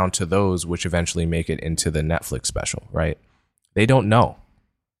pare it down to those which eventually make it into the Netflix special, right? They don't know.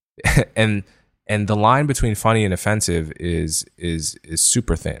 and the line between funny and offensive is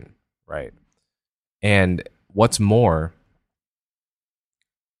super thin, right? And what's more,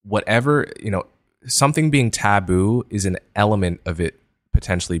 something being taboo is an element of it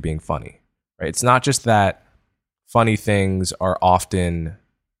potentially being funny, right? It's not just that funny things are often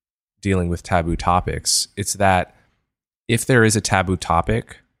dealing with taboo topics. It's that if there is a taboo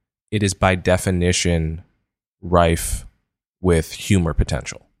topic, it is by definition rife with humor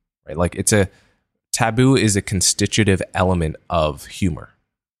potential, right? Like taboo is a constitutive element of humor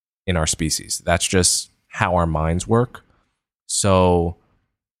in our species. That's just how our minds work. So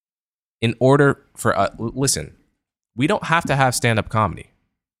in order for listen, we don't have to have stand-up comedy.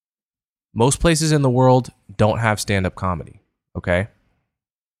 Most places in the world don't have stand-up comedy, okay?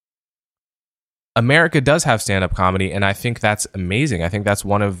 America does have stand-up comedy, and I think that's amazing. I think that's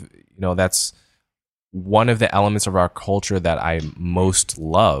one of the elements of our culture that I most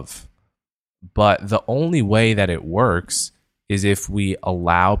love. But the only way that it works is if we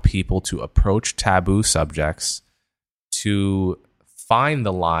allow people to approach taboo subjects, to find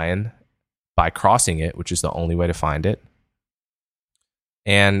the line by crossing it, which is the only way to find it,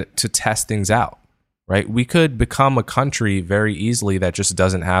 and to test things out, right? We could become a country very easily that just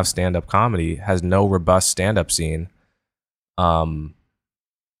doesn't have stand-up comedy, has no robust stand-up scene,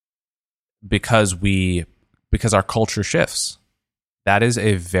 because our culture shifts. That is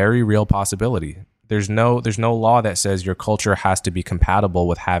a very real possibility. There's no law that says your culture has to be compatible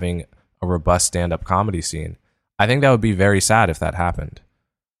with having a robust stand-up comedy scene. I think that would be very sad if that happened.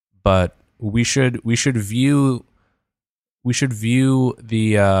 But We should view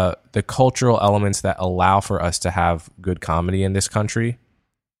the cultural elements that allow for us to have good comedy in this country.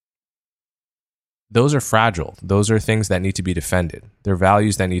 Those are fragile. Those are things that need to be defended. They're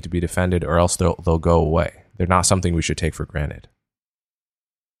values that need to be defended, or else they'll go away. They're not something we should take for granted.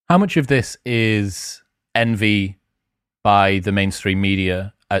 How much of this is envy by the mainstream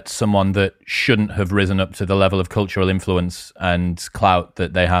media at someone that shouldn't have risen up to the level of cultural influence and clout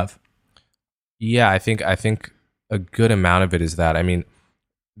that they have? Yeah, I think a good amount of it is that. I mean,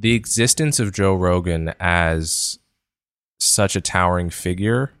 the existence of Joe Rogan as such a towering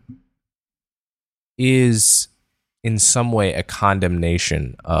figure is in some way a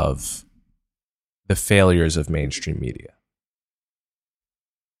condemnation of the failures of mainstream media.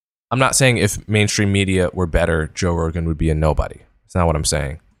 I'm not saying if mainstream media were better, Joe Rogan would be a nobody. It's not what I'm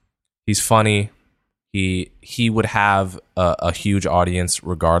saying. He's funny. He would have a huge audience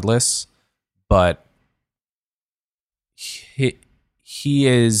regardless, but he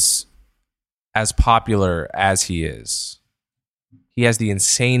is as popular as he is. He has the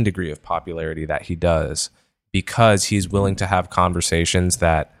insane degree of popularity that he does because he's willing to have conversations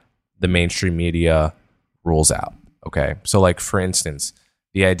that the mainstream media rules out. Okay. So like, for instance,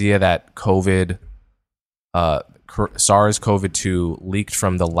 the idea that SARS-CoV-2 leaked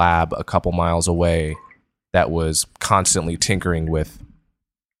from the lab a couple miles away that was constantly tinkering with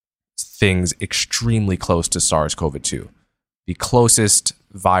things extremely close to SARS-CoV-2, the closest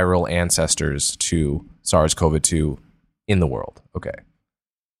viral ancestors to SARS-CoV-2 in the world. Okay.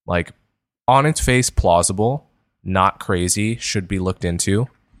 Like, on its face, plausible, not crazy, should be looked into.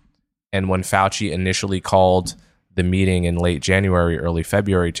 And when Fauci initially called the meeting in late January, early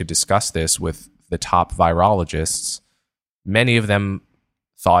February to discuss this with the top virologists, many of them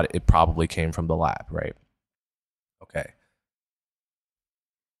thought it probably came from the lab, right? Okay.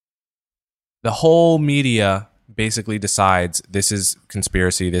 The whole media basically decides this is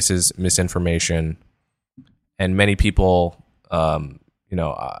conspiracy, this is misinformation, and many people,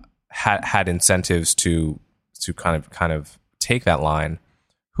 had incentives to kind of take that line.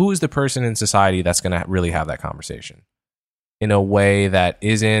 Who is the person in society that's going to really have that conversation in a way that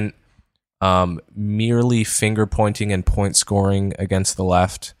isn't merely finger pointing and point scoring against the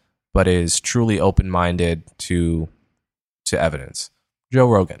left, but is truly open-minded to evidence? Joe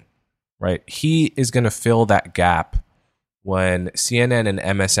Rogan, right? He is going to fill that gap when CNN and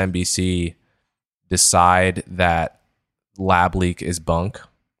MSNBC decide that lab leak is bunk.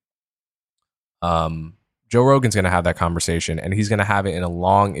 Joe Rogan's going to have that conversation, and he's going to have it in a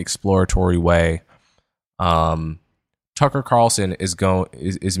long, exploratory way. Tucker Carlson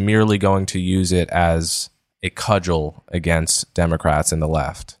is merely going to use it as a cudgel against Democrats and the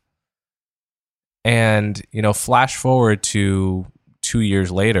left. And, flash forward to 2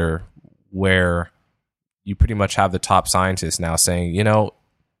 years later, where you pretty much have the top scientists now saying,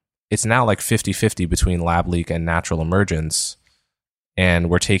 it's now like 50-50 between lab leak and natural emergence. And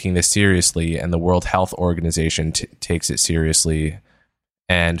we're taking this seriously, and the World Health Organization takes it seriously.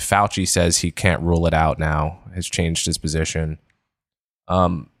 And Fauci says he can't rule it out now, has changed his position.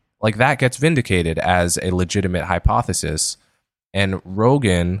 Like, that gets vindicated as a legitimate hypothesis. And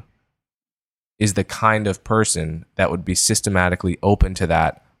Rogan is the kind of person that would be systematically open to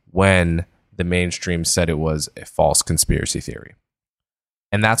that when the mainstream said it was a false conspiracy theory.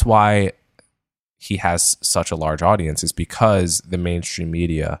 And that's why he has such a large audience, is because the mainstream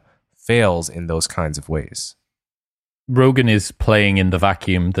media fails in those kinds of ways. Rogan is playing in the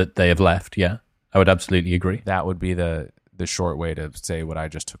vacuum that they have left. Yeah, I would absolutely agree. That would be the short way to say what I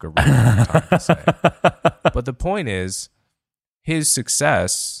just took a really long time to say. But the point is, his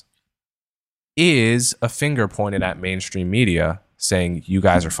success is a finger pointed at mainstream media saying, you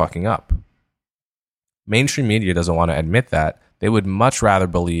guys are fucking up. Mainstream media doesn't want to admit that. They would much rather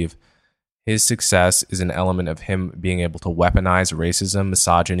believe his success is an element of him being able to weaponize racism,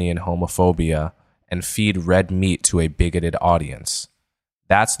 misogyny, and homophobia and feed red meat to a bigoted audience.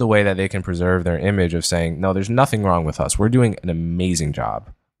 That's the way that they can preserve their image of saying, no, there's nothing wrong with us. We're doing an amazing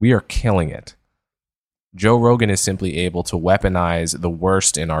job. We are killing it. Joe Rogan is simply able to weaponize the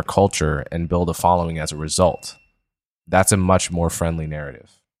worst in our culture and build a following as a result. That's a much more friendly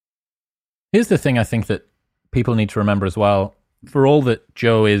narrative. Here's the thing I think that people need to remember as well. For all that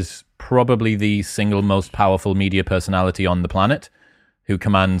Joe is probably the single most powerful media personality on the planet, who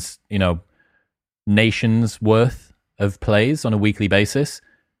commands, nations worth of plays on a weekly basis,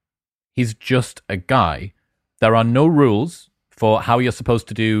 he's just a guy. There are no rules for how you're supposed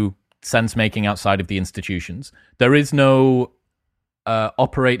to do sense making outside of the institutions. There is no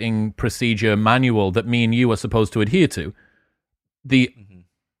operating procedure manual that me and you are supposed to adhere to. The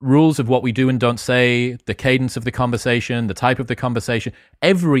rules of what we do and don't say, the cadence of the conversation, the type of the conversation,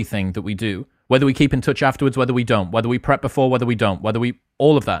 everything that we do, whether we keep in touch afterwards, whether we don't, whether we prep before, whether we don't,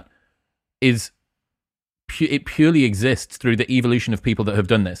 all of that it purely exists through the evolution of people that have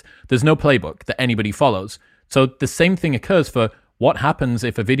done this. There's no playbook that anybody follows. So the same thing occurs for what happens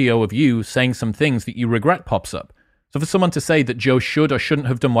if a video of you saying some things that you regret pops up. So for someone to say that Joe should or shouldn't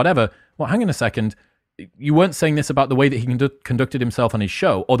have done whatever, well, hang on a second. You weren't saying this about the way that he conducted himself on his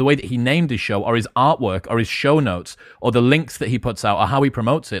show, or the way that he named his show, or his artwork, or his show notes, or the links that he puts out, or how he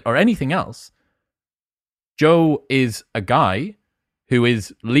promotes it, or anything else. Joe is a guy who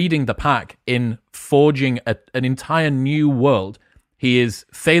is leading the pack in forging an entire new world. He is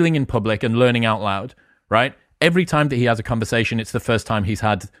failing in public and learning out loud, right? Every time that he has a conversation, it's the first time he's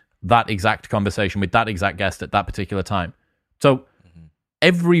had that exact conversation with that exact guest at that particular time. So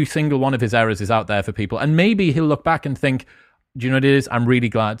every single one of his errors is out there for people. And maybe he'll look back and think, do you know what it is? I'm really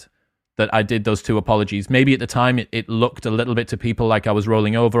glad that I did those 2 apologies. Maybe at the time it looked a little bit to people like I was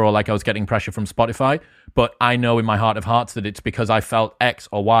rolling over or like I was getting pressure from Spotify. But I know in my heart of hearts that it's because I felt X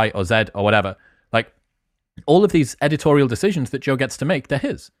or Y or Z or whatever. Like, all of these editorial decisions that Joe gets to make, they're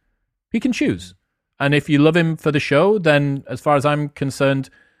his. He can choose. And if you love him for the show, then as far as I'm concerned,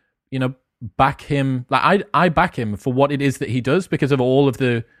 back him. Like, I back him for what it is that he does because of all of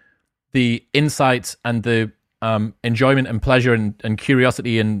the insights and the enjoyment and pleasure and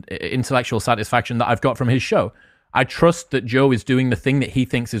curiosity and intellectual satisfaction that I've got from his show. I trust that Joe is doing the thing that he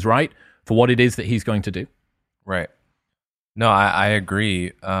thinks is right for what it is that he's going to do. Right. No, I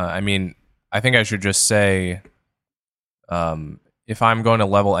agree. I think I should just say, if I'm going to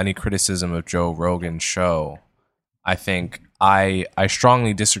level any criticism of Joe Rogan's show, I think I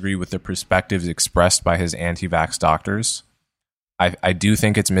strongly disagree with the perspectives expressed by his anti-vax doctors. I do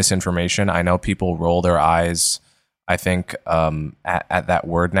think it's misinformation. I know people roll their eyes, I think, at that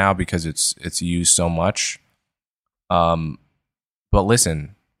word now because it's used so much. But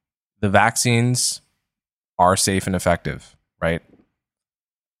listen, the vaccines are safe and effective, right?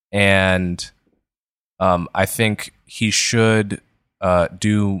 And I think he should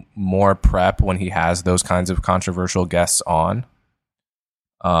do more prep when he has those kinds of controversial guests on,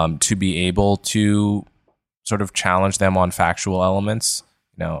 to be able to sort of challenge them on factual elements.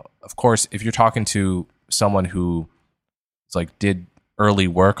 Of course, if you're talking to someone who did early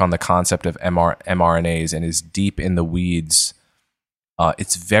work on the concept of mRNAs and is deep in the weeds,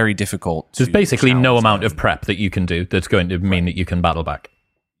 it's very difficult. There's basically no amount of prep that you can do that's going to mean that you can battle back.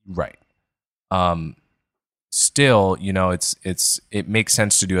 Right. Still, it makes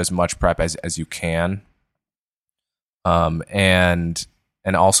sense to do as much prep as you can.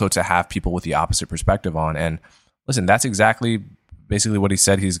 And also to have people with the opposite perspective on. And listen, that's exactly basically what he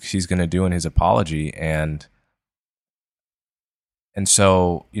said he's going to do in his apology. And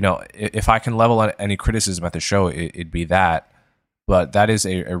so, if I can level any criticism at the show, it'd be that. But that is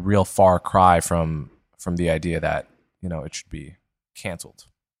a real far cry from the idea that, it should be canceled.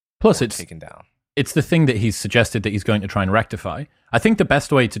 Plus, it's taken down. It's the thing that he's suggested that he's going to try and rectify. I think the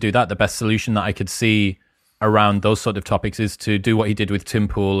best way to do that, the best solution that I could see around those sort of topics is to do what he did with Tim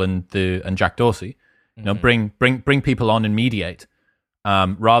Pool and Jack Dorsey. Bring people on and mediate,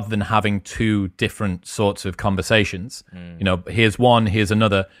 rather than having 2 different sorts of conversations. Here's one, here's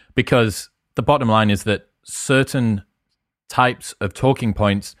another, because the bottom line is that certain types of talking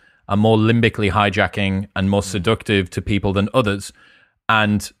points are more limbically hijacking and more seductive to people than others.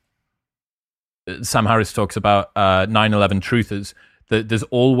 And Sam Harris talks about 9/11 truthers. There's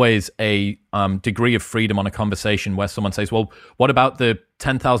always a degree of freedom on a conversation where someone says, well, what about the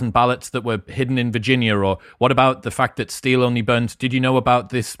 10,000 ballots that were hidden in Virginia? Or what about the fact that steel only burned? Did you know about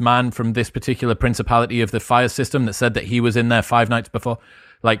this man from this particular principality of the fire system that said that he was in there 5 nights before?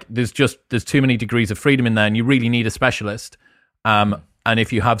 Like, there's too many degrees of freedom in there, and you really need a specialist. And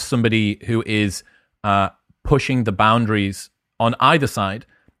if you have somebody who is pushing the boundaries on either side,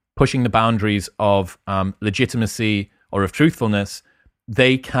 pushing the boundaries of legitimacy or of truthfulness,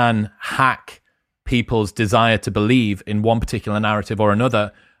 they can hack people's desire to believe in one particular narrative or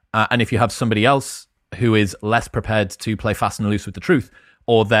another. And if you have somebody else who is less prepared to play fast and loose with the truth,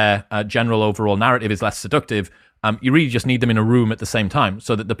 or their general overall narrative is less seductive, you really just need them in a room at the same time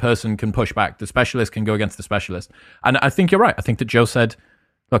so that the person can push back. The specialist can go against the specialist. And I think you're right. I think that Joe said,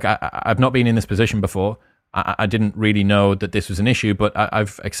 look, I've not been in this position before. I didn't really know that this was an issue, but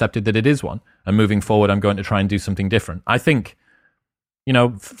I've accepted that it is one. And moving forward, I'm going to try and do something different. I think,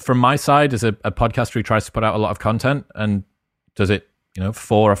 from my side, as a podcaster who tries to put out a lot of content and does it,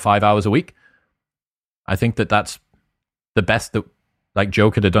 4 or 5 hours a week, I think that that's the best that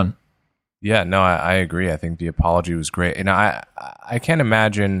Joe could have done. Yeah, no, I agree. I think the apology was great. And I can't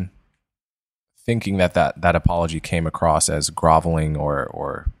imagine thinking that apology came across as groveling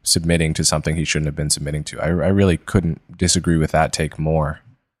or submitting to something he shouldn't have been submitting to. I really couldn't disagree with that take more.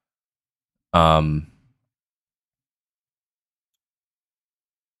 I've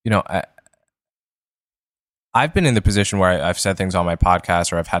been in the position where I've said things on my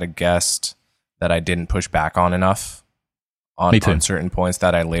podcast or I've had a guest that I didn't push back on enough on certain points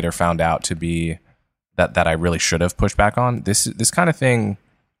that I later found out to be that I really should have pushed back on. This kind of thing,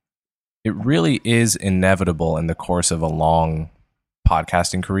 it really is inevitable in the course of a long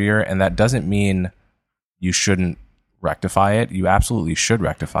podcasting career, and that doesn't mean you shouldn't rectify it. You absolutely should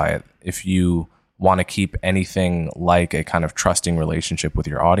rectify it if you want to keep anything like a kind of trusting relationship with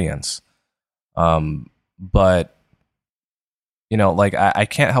your audience. But like I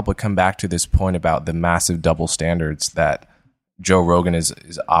can't help but come back to this point about the massive double standards that Joe Rogan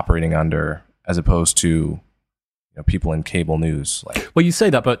is operating under, as opposed to people in cable news. Well, you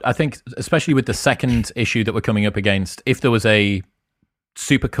say that, but I think especially with the second issue that we're coming up against, if there was a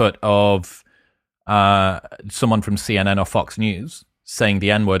supercut of someone from CNN or Fox News saying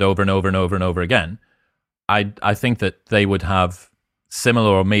the N-word over and over and over and over again, I think that they would have similar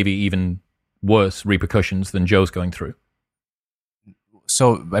or maybe even worse repercussions than Joe's going through.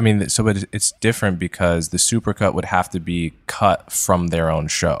 So, but it's different because the supercut would have to be cut from their own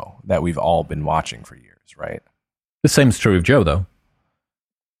show that we've all been watching for years, right? The same's true of Joe, though.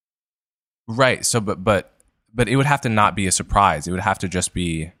 Right. So, but it would have to not be a surprise. It would have to just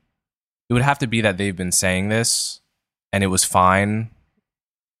be, it would have to be that they've been saying this and it was fine.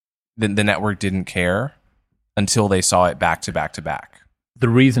 The network didn't care until they saw it back to back to back. The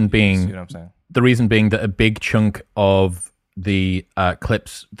reason being, see what I'm saying? The reason being that a big chunk of the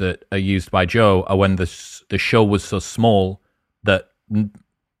clips that are used by Joe are when the show was so small that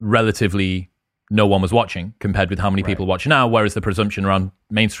relatively no one was watching compared with how many people watch now, whereas the presumption around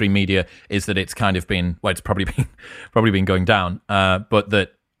mainstream media is that it's kind of been, well, it's probably been going down, but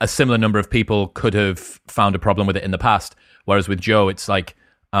that a similar number of people could have found a problem with it in the past, whereas with Joe, it's like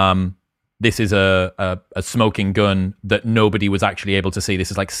this is a smoking gun that nobody was actually able to see.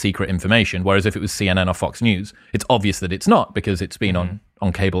 This is like secret information. Whereas if it was CNN or Fox News, it's obvious that it's not because it's been on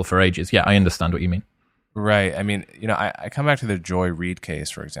cable for ages. Yeah, I understand what you mean. Right. I mean, I come back to the Joy Reid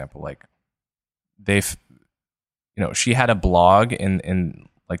case, for example. Like they've, she had a blog in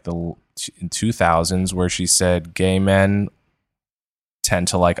 2000s where she said gay men tend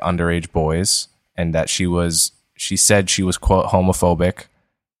to like underage boys, and that she said she was quote homophobic.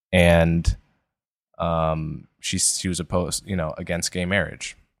 And she was opposed, against gay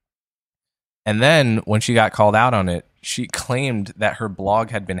marriage. And then when she got called out on it, she claimed that her blog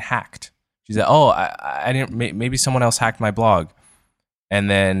had been hacked. She said, "Oh, I didn't. Maybe someone else hacked my blog." And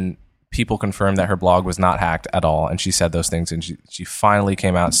then people confirmed that her blog was not hacked at all. And she said those things, and she finally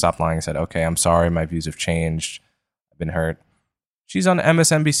came out, stopped lying, and said, "Okay, I'm sorry. My views have changed. I've been hurt." She's on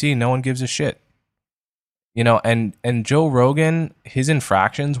MSNBC. No one gives a shit. And Joe Rogan, his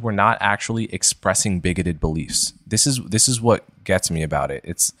infractions were not actually expressing bigoted beliefs. This is what gets me about it.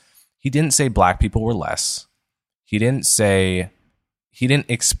 He didn't say black people were less. He didn't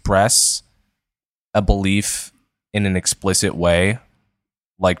express a belief in an explicit way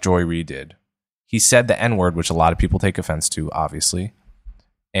like Joy Reid did. He said the N-word, which a lot of people take offense to, obviously.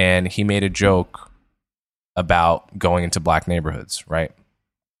 And he made a joke about going into black neighborhoods, right?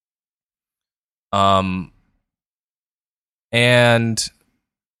 And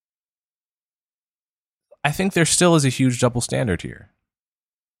I think there still is a huge double standard here.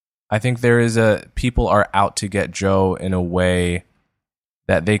 I think people are out to get Joe in a way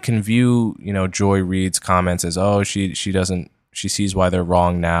that they can view, Joy Reid's comments as, oh, she sees why they're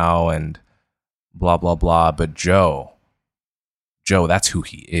wrong now and blah, blah, blah. But Joe, that's who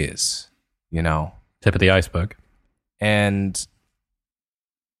he is, Tip of the iceberg. And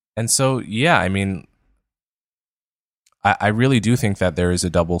so, yeah, I mean, I really do think that there is a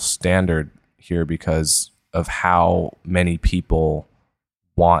double standard here because of how many people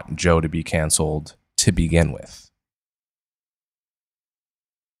want Joe to be canceled to begin with.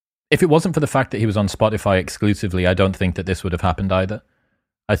 If it wasn't for the fact that he was on Spotify exclusively, I don't think that this would have happened either.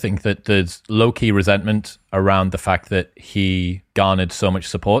 I think that there's low-key resentment around the fact that he garnered so much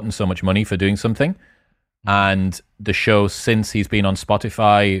support and so much money for doing something. And the show, since he's been on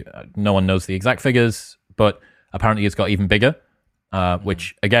Spotify, no one knows the exact figures, but apparently it's got even bigger,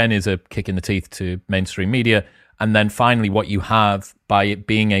 which again is a kick in the teeth to mainstream media. And then finally what you have by it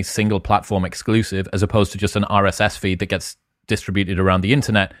being a single platform exclusive, as opposed to just an RSS feed that gets distributed around the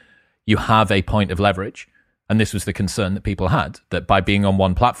internet, you have a point of leverage. And this was the concern that people had, that by being on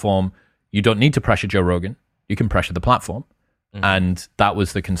one platform, you don't need to pressure Joe Rogan. You can pressure the platform. And that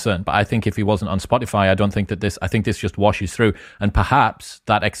was the concern. But I think if he wasn't on Spotify, I think this just washes through. And perhaps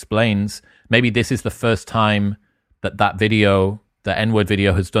that explains, maybe this is the first time that video, the N-word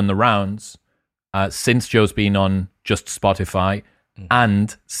video, has done the rounds since Joe's been on just Spotify.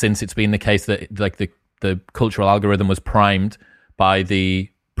 And since it's been the case that like the cultural algorithm was primed by the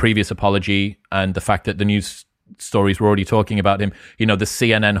previous apology and the fact that the news stories were already talking about him. The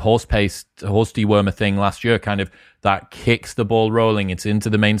CNN horse dewormer thing last year, kind of, that kicks the ball rolling. It's into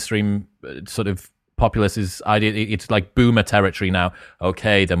the mainstream sort of populace's idea. It's like boomer territory now.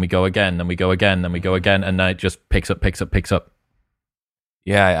 Okay, then we go again, then we go again, then we go again, and now it just picks up.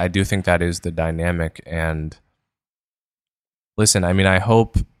 Yeah, I do think that is the dynamic. And listen, I mean, I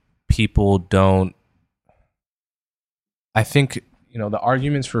hope people don't. I think the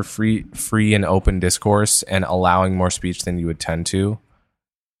arguments for free and open discourse and allowing more speech than you would tend to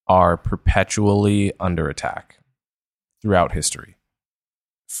are perpetually under attack throughout history.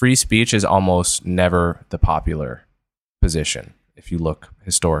 Free speech is almost never the popular position if you look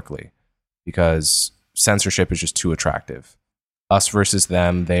historically, because censorship is just too attractive. Us versus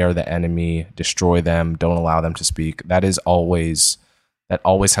them, they are the enemy, destroy them, don't allow them to speak. That always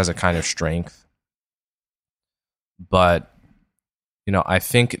has a kind of strength. But I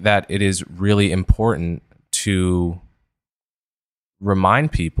think that it is really important to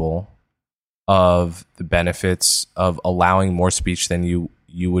remind people of the benefits of allowing more speech than you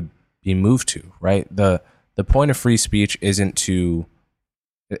would be moved to, right? The point of free speech it's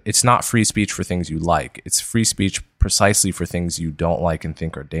not free speech for things you like. It's free speech precisely for things you don't like and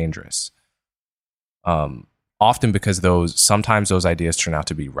think are dangerous. Often because sometimes those ideas turn out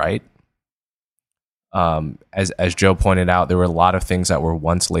to be right. As Joe pointed out, there were a lot of things that were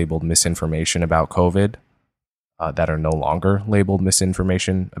once labeled misinformation about COVID that are no longer labeled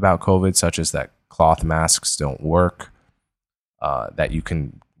misinformation about COVID, such as that cloth masks don't work, that you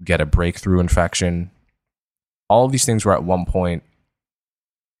can get a breakthrough infection. All of these things were at one point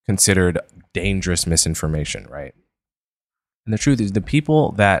considered dangerous misinformation, right? And the truth is, the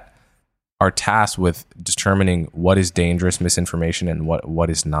people that are tasked with determining what is dangerous misinformation and what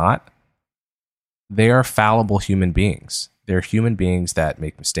is not, they are fallible human beings. They're human beings that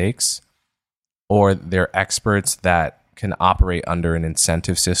make mistakes, or they're experts that can operate under an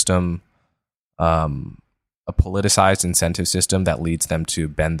incentive system, a politicized incentive system that leads them to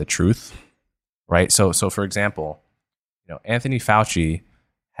bend the truth, right? So for example, Anthony Fauci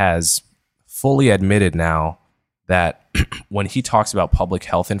has fully admitted now that when he talks about public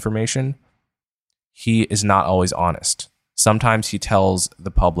health information, he is not always honest. Sometimes he tells the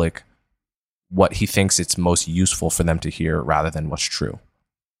public what he thinks it's most useful for them to hear rather than what's true.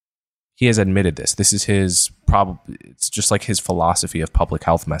 He has admitted this. This is it's just like his philosophy of public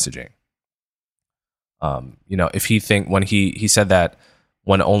health messaging. When he said that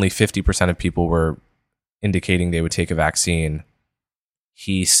when only 50% of people were indicating they would take a vaccine,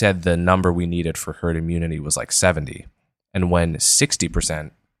 he said the number we needed for herd immunity was like 70. And when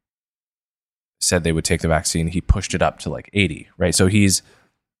 60% said they would take the vaccine, he pushed it up to like 80, right? So he's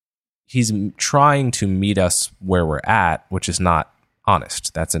trying to meet us where we're at, which is not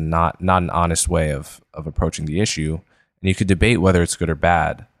honest. That's not an honest way of approaching the issue. And you could debate whether it's good or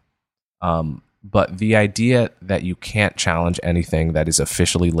bad. But the idea that you can't challenge anything that is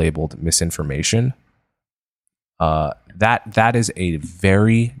officially labeled misinformation, that is a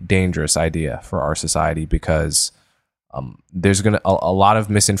very dangerous idea for our society, because there's a lot of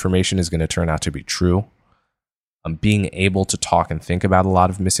misinformation is going to turn out to be true. Being able to talk and think about a lot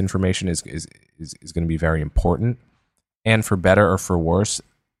of misinformation is going to be very important. And for better or for worse,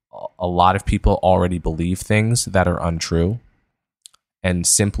 a lot of people already believe things that are untrue. And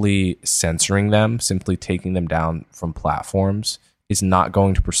simply censoring them, simply taking them down from platforms, is not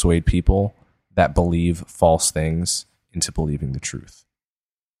going to persuade people that believe false things into believing the truth.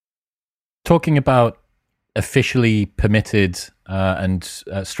 Talking about officially permitted and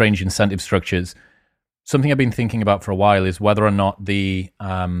strange incentive structures, something I've been thinking about for a while is whether or not the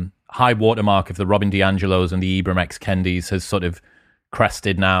high watermark of the Robin DiAngelos and the Ibram X. Kendis has sort of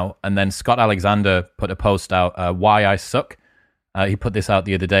crested now. And then Scott Alexander put a post out, Why I Suck. He put this out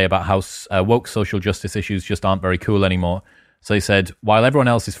the other day about how woke social justice issues just aren't very cool anymore. So he said, while everyone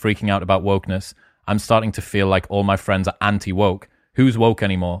else is freaking out about wokeness, I'm starting to feel like all my friends are anti-woke. Who's woke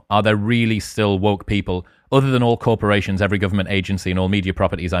anymore? Are there really still woke people? Other than all corporations, every government agency, and all media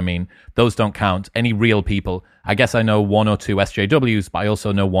properties, I mean. Those don't count. Any real people? I guess I know one or two SJWs, but I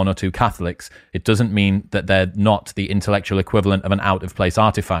also know one or two Catholics. It doesn't mean that they're not the intellectual equivalent of an out-of-place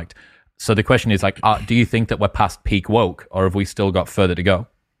artifact. So the question is, do you think that we're past peak woke, or have we still got further to go?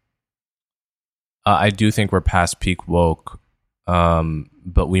 I do think we're past peak woke,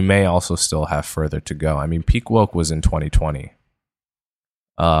 but we may also still have further to go. I mean, peak woke was in 2020.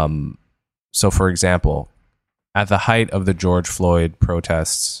 So, for example, at the height of the George Floyd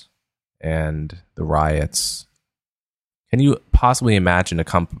protests and the riots, can you possibly imagine a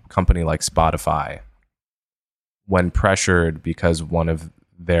company like Spotify, when pressured because one of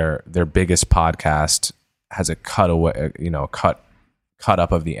their biggest podcast has a cutaway, cut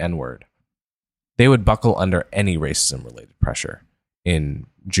up of the N-word? They would buckle under any racism related pressure in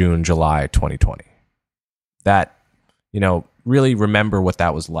June, July 2020. That, really remember what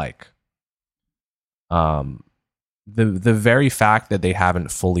that was like. The very fact that they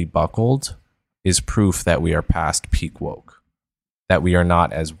haven't fully buckled is proof that we are past peak woke, that we are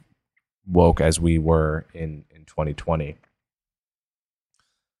not as woke as we were in 2020.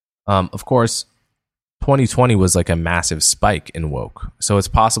 Of course, 2020 was like a massive spike in woke. So it's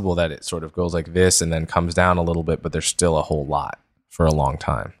possible that it sort of goes like this and then comes down a little bit, but there's still a whole lot for a long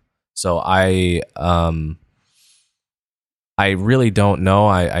time. So I really don't know.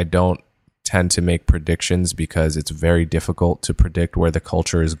 I don't tend to make predictions because it's very difficult to predict where the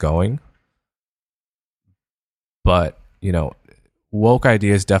culture is going. But, woke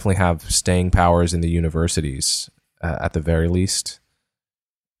ideas definitely have staying powers in the universities at the very least.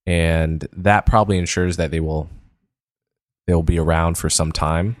 And that probably ensures that they'll be around for some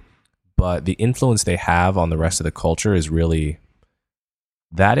time. But the influence they have on the rest of the culture is really,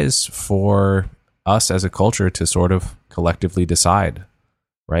 that is for us as a culture to sort of collectively decide,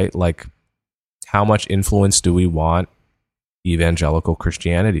 right? Like, how much influence do we want evangelical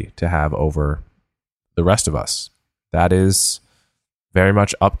Christianity to have over the rest of us? That is very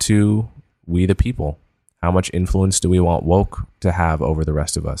much up to we the people. How much influence do we want woke to have over the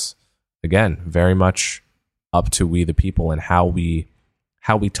rest of us? Again, very much up to we the people and how we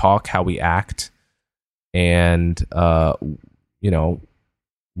talk, how we act, and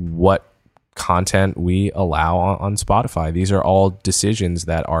what content we allow on Spotify. These are all decisions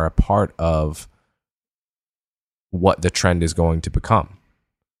that are a part of what the trend is going to become.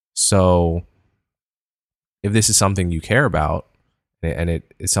 So if this is something you care about, and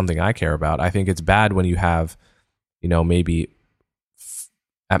it is something I care about, I think it's bad when you have, maybe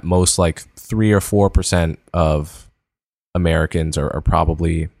at most like 3 or 4% of Americans are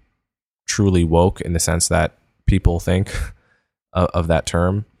probably truly woke in the sense that people think of that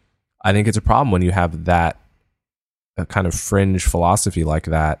term. I think it's a problem when you have that kind of fringe philosophy like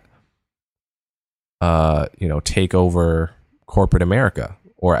that, take over corporate America,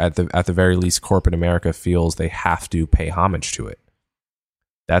 or at the very least, corporate America feels they have to pay homage to it.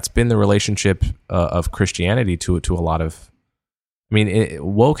 That's been the relationship of Christianity to a lot of. I mean,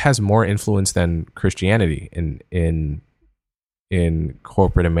 woke has more influence than Christianity in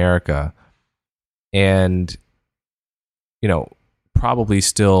corporate America, and probably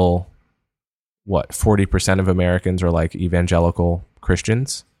still 40% of Americans are like evangelical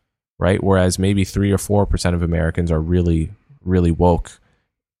Christians, right? Whereas maybe 3 or 4% of Americans are really, really woke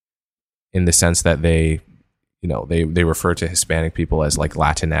in the sense that they refer to Hispanic people as like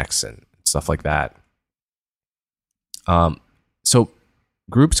Latinx and stuff like that. So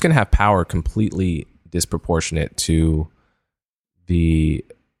groups can have power completely disproportionate to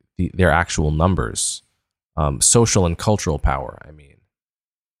their actual numbers, social and cultural power, I mean.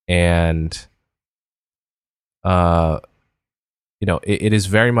 And, it is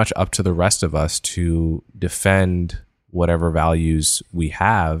very much up to the rest of us to defend whatever values we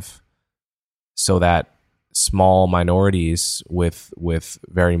have so that small minorities with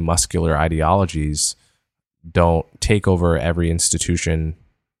very muscular ideologies don't take over every institution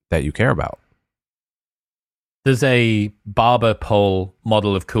that you care about. There's a barber pole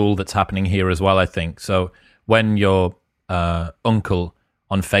model of cool that's happening here as well, I think. So when your uncle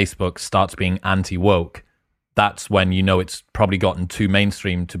on Facebook starts being anti-woke, that's when it's probably gotten too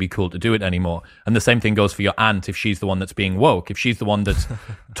mainstream to be cool to do it anymore. And the same thing goes for your aunt if she's the one that's being woke, if she's the one that's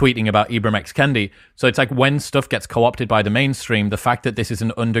tweeting about Ibram X. Kendi. So it's like when stuff gets co-opted by the mainstream, the fact that this is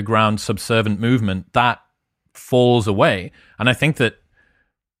an underground subservient movement, that falls away. And I think that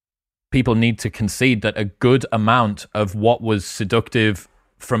people need to concede that a good amount of what was seductive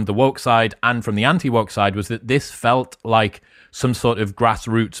from the woke side and from the anti-woke side was that this felt like some sort of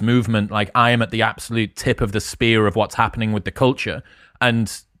grassroots movement, like I am at the absolute tip of the spear of what's happening with the culture.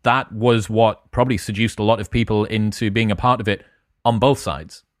 And that was what probably seduced a lot of people into being a part of it on both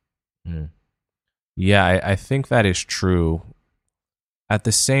sides. Mm. Yeah, I think that is true. At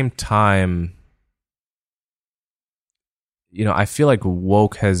the same time, I feel like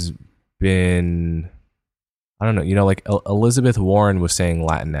woke has been, I don't know, like Elizabeth Warren was saying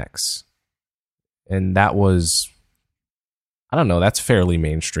Latinx. And that was, I don't know, that's fairly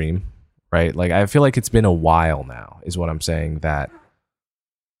mainstream, right? Like, I feel like it's been a while now, is what I'm saying, that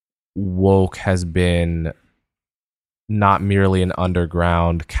woke has been not merely an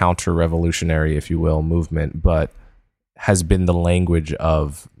underground counter-revolutionary, if you will, movement, but has been the language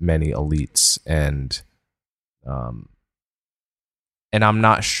of many elites. And I'm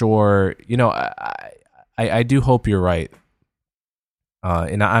not sure, I do hope you're right.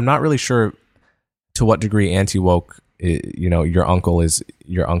 And I'm not really sure to what degree anti-woke, your uncle is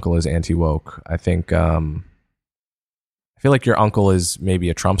anti-woke. I think, I feel like your uncle is maybe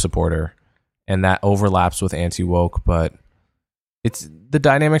a Trump supporter, and that overlaps with anti-woke, but the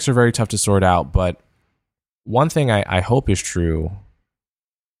dynamics are very tough to sort out. But one thing I hope is true,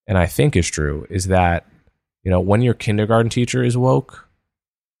 and I think is true, is that, when your kindergarten teacher is woke,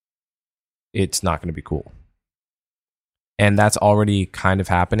 it's not going to be cool. And that's already kind of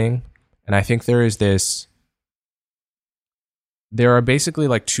happening. And I think there are basically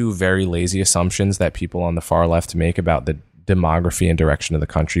like two very lazy assumptions that people on the far left make about the demography and direction of the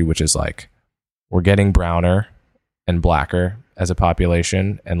country, which is like, we're getting browner and blacker as a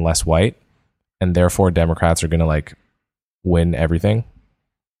population and less white, and therefore Democrats are going to like win everything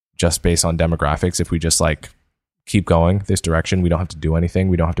just based on demographics. If we just like keep going this direction, we don't have to do anything.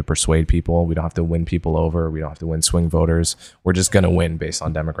 We don't have to persuade people. We don't have to win people over. We don't have to win swing voters. We're just going to win based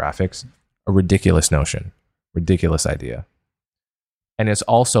on demographics. A ridiculous notion, ridiculous idea. And it's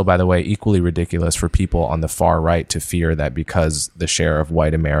also, by the way, equally ridiculous for people on the far right to fear that because the share of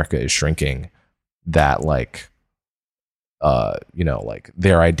white America is shrinking, that like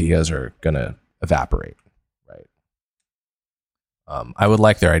their ideas are gonna evaporate, right? I would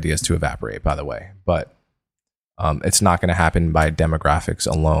like their ideas to evaporate, by the way, but it's not going to happen by demographics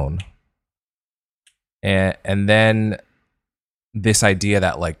alone. And then this idea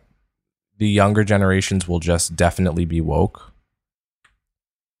that like the younger generations will just definitely be woke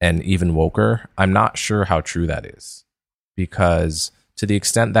and even woker, I'm not sure how true that is, because to the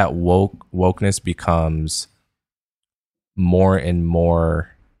extent that wokeness becomes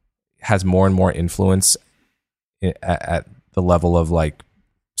has more and more influence at the level of like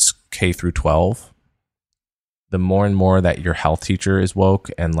K through 12, the more and more that your health teacher is woke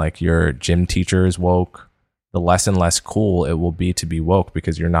and like your gym teacher is woke, the less and less cool it will be to be woke,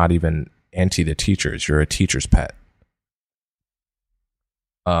 because you're not even anti the teachers, you're a teacher's pet.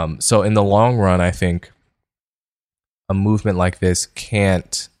 So in the long run, I think a movement like this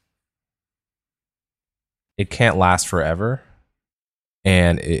can't last forever,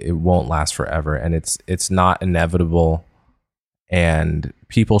 and it won't last forever, and it's not inevitable, and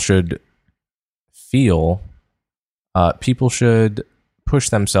people should push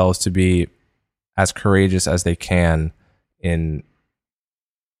themselves to be as courageous as they can in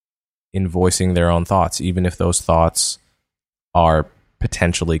voicing their own thoughts, even if those thoughts are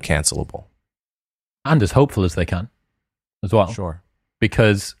potentially cancelable. And as hopeful as they can as well. Sure.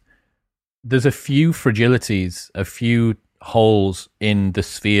 Because there's a few fragilities, a few holes in the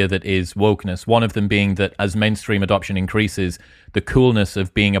sphere that is wokeness. One of them being that as mainstream adoption increases, the coolness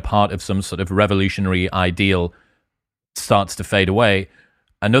of being a part of some sort of revolutionary ideal starts to fade away.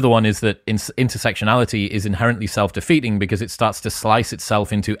 Another one is that intersectionality is inherently self-defeating because it starts to slice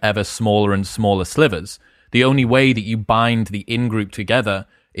itself into ever smaller and smaller slivers. The only way that you bind the in-group together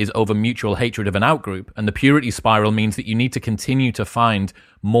is over mutual hatred of an out-group, and the purity spiral means that you need to continue to find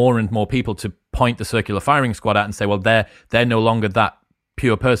more and more people to point the circular firing squad at and say, well, they're no longer that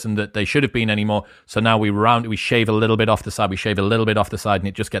pure person that they should have been anymore, so now we shave a little bit off the side, and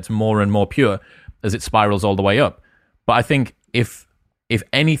it just gets more and more pure as it spirals all the way up. But I think if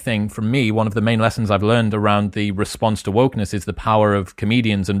anything, from me, one of the main lessons I've learned around the response to wokeness is the power of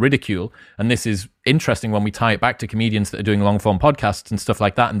comedians and ridicule. And this is interesting when we tie it back to comedians that are doing long-form podcasts and stuff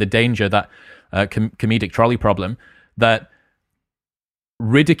like that, and the danger, that comedic trolley problem, that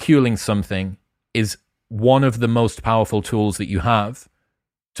ridiculing something is one of the most powerful tools that you have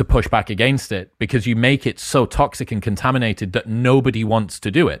to push back against it, because you make it so toxic and contaminated that nobody wants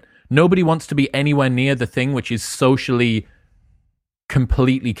to do it. Nobody wants to be anywhere near the thing which is socially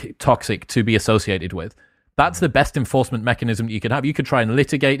completely toxic to be associated with. That's the best enforcement mechanism that you could have. You could try and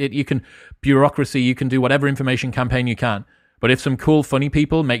litigate it, you can bureaucracy, you can do whatever information campaign you can. But if some cool, funny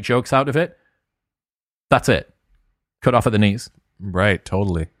people make jokes out of it, that's it. Cut off at the knees. Right,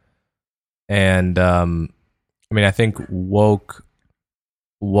 totally. And I think woke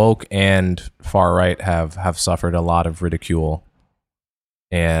and far right have suffered a lot of ridicule,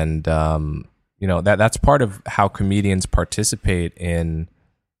 and that's part of how comedians participate in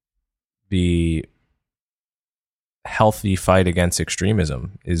the healthy fight against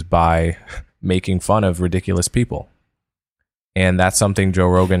extremism, is by making fun of ridiculous people. And that's something Joe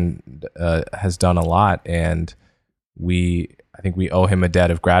Rogan has done a lot. And I think we owe him a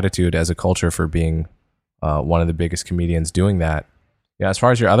debt of gratitude as a culture for being one of the biggest comedians doing that. Yeah, as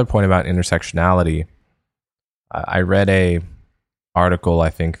far as your other point about intersectionality, I read a article, I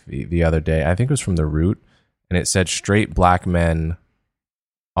think, the other day. I think it was from The Root, and it said straight black men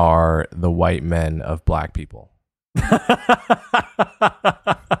are the white men of black people.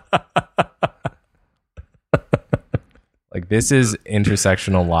 Like, this is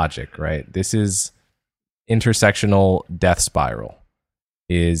intersectional logic, right? This is intersectional death spiral.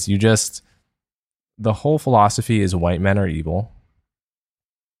 Is you just, the whole philosophy is white men are evil.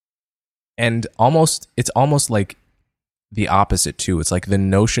 And it's almost like the opposite too. It's like the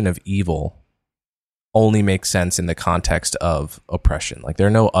notion of evil only makes sense in the context of oppression. Like, there are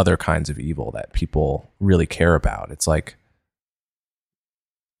no other kinds of evil that people really care about. It's like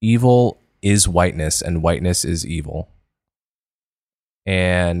evil is whiteness and whiteness is evil.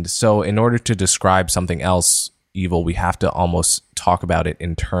 And so in order to describe something else evil, we have to almost talk about it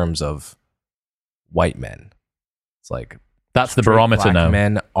in terms of white men. It's like, that's the barometer black now.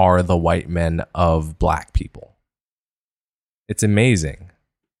 Men are the white men of black people. It's amazing.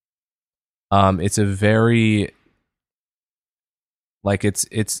 It's a very, like,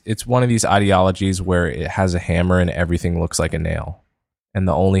 it's one of these ideologies where it has a hammer and everything looks like a nail, and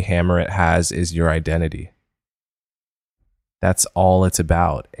the only hammer it has is your identity. That's all it's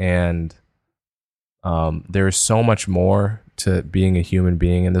about. And there's so much more to being a human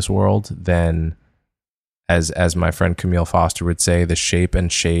being in this world than, as my friend Camille Foster would say, the shape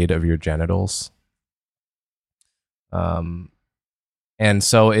and shade of your genitals. And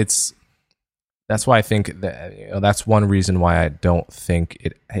so that's why I think that, that's one reason why I don't think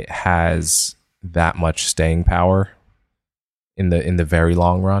it has that much staying power in the very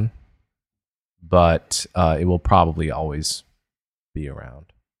long run. But it will probably always be around.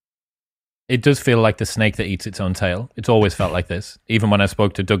 It does feel like the snake that eats its own tail. It's always felt like this. Even when I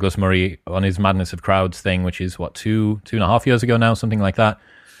spoke to Douglas Murray on his Madness of Crowds thing, which is, what, 2.5 years ago now, something like that.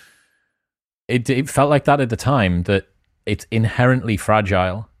 It felt like that at the time, that it's inherently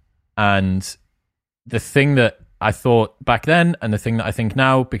fragile. And the thing that I thought back then, and the thing that I think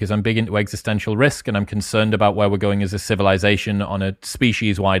now, because I'm big into existential risk and I'm concerned about where we're going as a civilization on a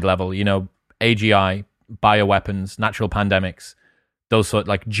species-wide level, you know, AGI, bioweapons, natural pandemics, those sort of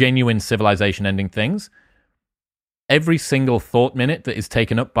like genuine civilization-ending things. Every single thought minute that is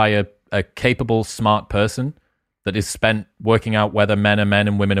taken up by a capable, smart person that is spent working out whether men are men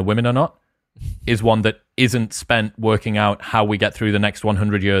and women are women or not is one that isn't spent working out how we get through the next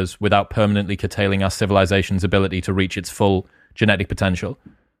 100 years without permanently curtailing our civilization's ability to reach its full genetic potential.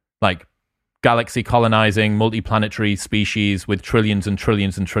 Like, galaxy colonizing, multiplanetary species with trillions and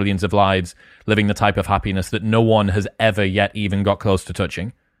trillions and trillions of lives, living the type of happiness that no one has ever yet even got close to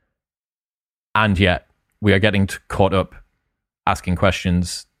touching. And yet, we are getting caught up asking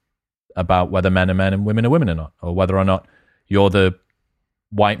questions about whether men are men and women are women or not, or whether or not you're the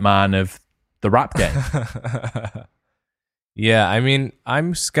white man of the rap game. Yeah, I mean,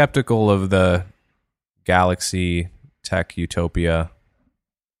 I'm skeptical of the galaxy tech utopia.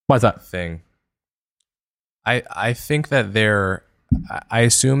 Why is that? Thing. I think that I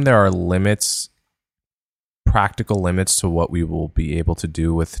assume there are limits, practical limits to what we will be able to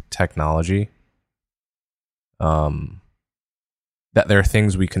do with technology. That there are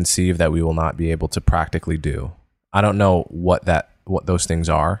things we conceive that we will not be able to practically do. I don't know what those things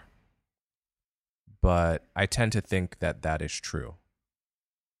are, but I tend to think that is true.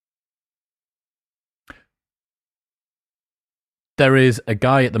 There is a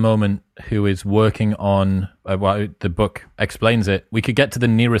guy at the moment who is working on, the book explains it. We could get to the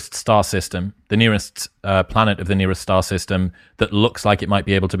nearest star system, the nearest planet of the nearest star system that looks like it might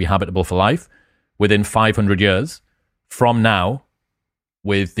be able to be habitable for life within 500 years from now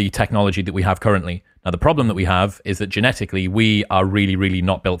with the technology that we have currently. Now, the problem that we have is that genetically, we are really, really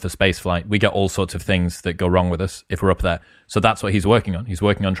not built for spaceflight. We get all sorts of things that go wrong with us if we're up there. So that's what he's working on. He's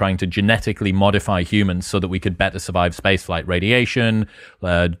working on trying to genetically modify humans so that we could better survive spaceflight. Radiation,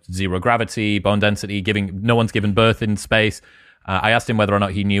 zero gravity, bone density, no one's given birth in space. I asked him whether or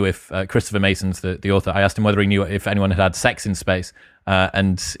not he knew if, Christopher Mason's the author, I asked him whether he knew if anyone had sex in space.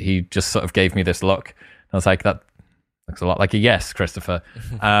 And he just sort of gave me this look. I was like, that looks a lot like a yes, Christopher.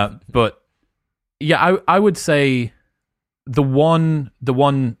 But yeah, I would say the one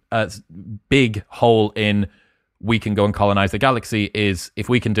big hole in we can go and colonize the galaxy is if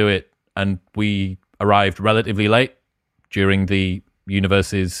we can do it and we arrived relatively late during the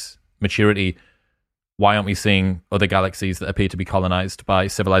universe's maturity, why aren't we seeing other galaxies that appear to be colonized by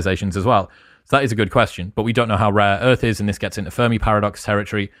civilizations as well? So that is a good question, but we don't know how rare Earth is, and this gets into Fermi paradox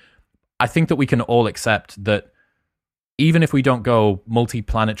territory. I think that we can all accept that even if we don't go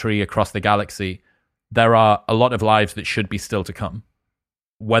multi-planetary across the galaxy, there are a lot of lives that should be still to come,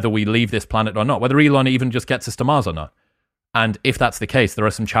 whether we leave this planet or not, whether Elon even just gets us to Mars or not. And if that's the case, there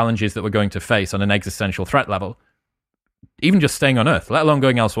are some challenges that we're going to face on an existential threat level, even just staying on Earth, let alone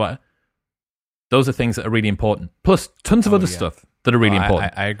going elsewhere. Those are things that are really important. Plus, tons of other stuff that are really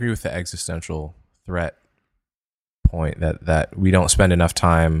important. I agree with the existential threat point that we don't spend enough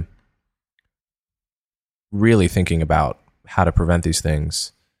time really thinking about how to prevent these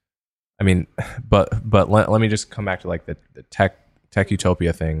things. I mean, but let me just come back to like the tech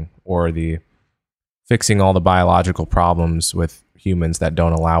utopia thing, or the fixing all the biological problems with humans that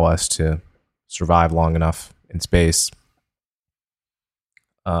don't allow us to survive long enough in space.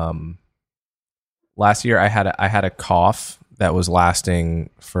 Last year I had a cough that was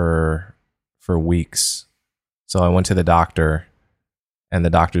lasting for weeks. So I went to the doctor, and the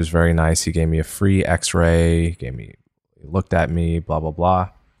doctor's very nice. He gave me a free x-ray, he looked at me, blah, blah, blah.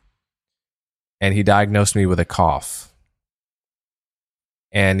 And he diagnosed me with a cough.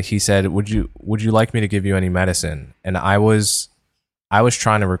 And he said, would you like me to give you any medicine? And I was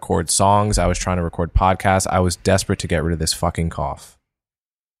trying to record songs. I was trying to record podcasts. I was desperate to get rid of this fucking cough.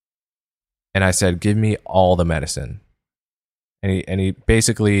 And I said, give me all the medicine. And he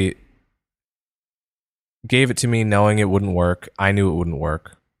basically gave it to me knowing it wouldn't work. I knew it wouldn't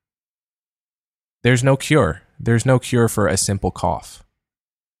work. There's no cure. There's no cure for a simple cough.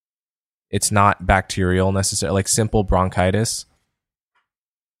 It's not bacterial necessarily, like simple bronchitis.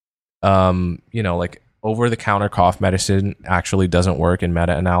 Like over-the-counter cough medicine actually doesn't work in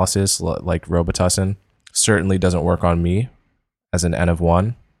meta-analysis, like Robitussin. Certainly doesn't work on me as an N of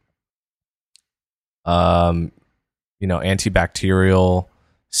 1. Antibacterial,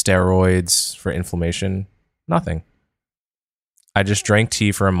 steroids for inflammation, nothing. I just drank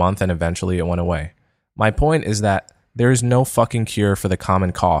tea for a month and eventually it went away. My point is that there is no fucking cure for the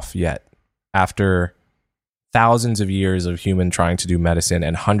common cough yet, after thousands of years of human trying to do medicine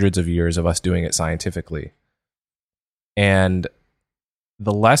and hundreds of years of us doing it scientifically. And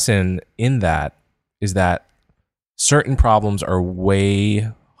the lesson in that is that certain problems are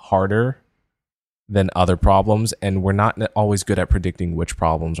way harder than other problems, and we're not always good at predicting which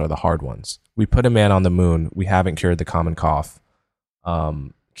problems are the hard ones. We put a man on the moon. We haven't cured the common cough.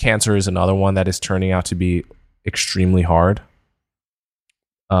 Cancer is another one that is turning out to be extremely hard.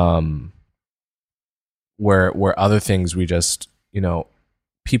 Where other things we just,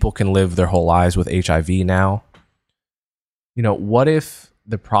 people can live their whole lives with HIV now. What if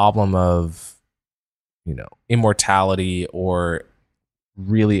the problem of, immortality or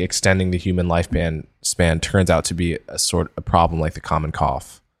really extending the human span turns out to be a problem like the common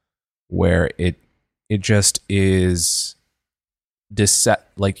cough, where it just is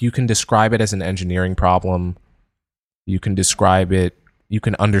like you can describe it as an engineering problem. You can describe it, you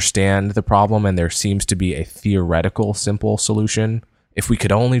can understand the problem, and there seems to be a theoretical simple solution. If we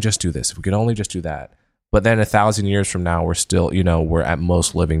could only just do this, if we could only just do that. But then 1,000 years from now, we're still, we're at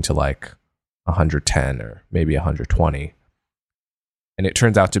most living to like 110 or maybe 120. And it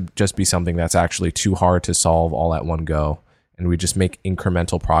turns out to just be something that's actually too hard to solve all at one go. And we just make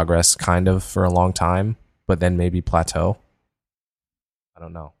incremental progress kind of for a long time, but then maybe plateau. I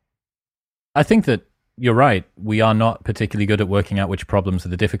don't know. I think that you're right. We are not particularly good at working out which problems are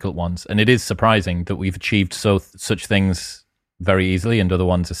the difficult ones. And it is surprising that we've achieved such things very easily and other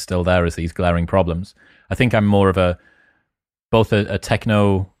ones are still there as these glaring problems. I think I'm more of both a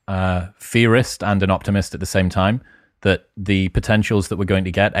techno theorist and an optimist at the same time, that the potentials that we're going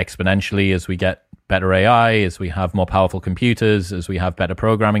to get exponentially as we get better AI, as we have more powerful computers, as we have better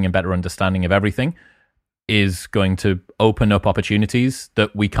programming and better understanding of everything, is going to open up opportunities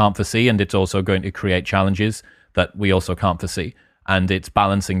that we can't foresee, and it's also going to create challenges that we also can't foresee. And it's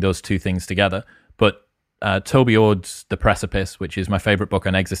balancing those two things together. But Toby Ord's The Precipice, which is my favorite book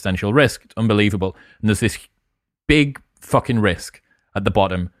on existential risk, it's unbelievable. And there's this big fucking risk at the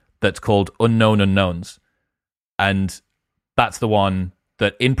bottom that's called unknown unknowns. And that's the one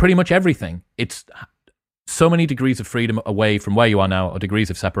that in pretty much everything, it's so many degrees of freedom away from where you are now, or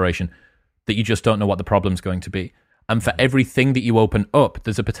degrees of separation, that you just don't know what the problem's going to be. And for everything that you open up,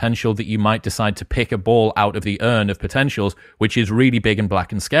 there's a potential that you might decide to pick a ball out of the urn of potentials, which is really big and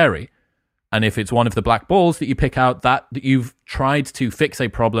black and scary. And if it's one of the black balls that you pick out, that you've tried to fix a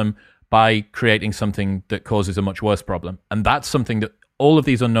problem by creating something that causes a much worse problem. And that's something that all of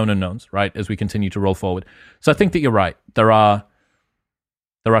these unknown unknowns, right, as we continue to roll forward. So I think that you're right. There are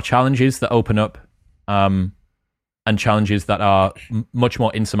challenges that open up, and challenges that are much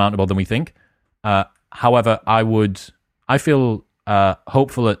more insurmountable than we think. However, I feel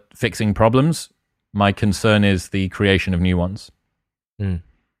hopeful at fixing problems. My concern is the creation of new ones.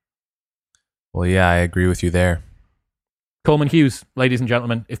 Well, yeah, I agree with you there. Coleman Hughes, ladies and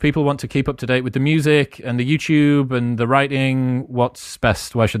gentlemen, if people want to keep up to date with the music and the YouTube and the writing, what's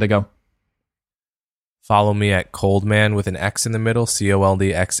best? Where should they go? Follow me at Coleman with an X in the middle,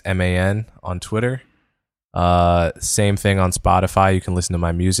 COLDXMAN on Twitter. Same thing on Spotify. You can listen to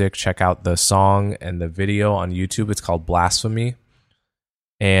my music. Check out the song and the video on YouTube. It's called Blasphemy.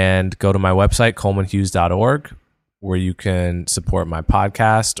 And go to my website, colemanhughes.org, where you can support my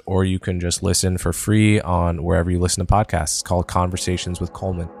podcast, or you can just listen for free on wherever you listen to podcasts. It's called Conversations with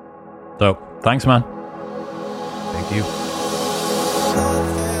Coleman. So, thanks, man. Thank you.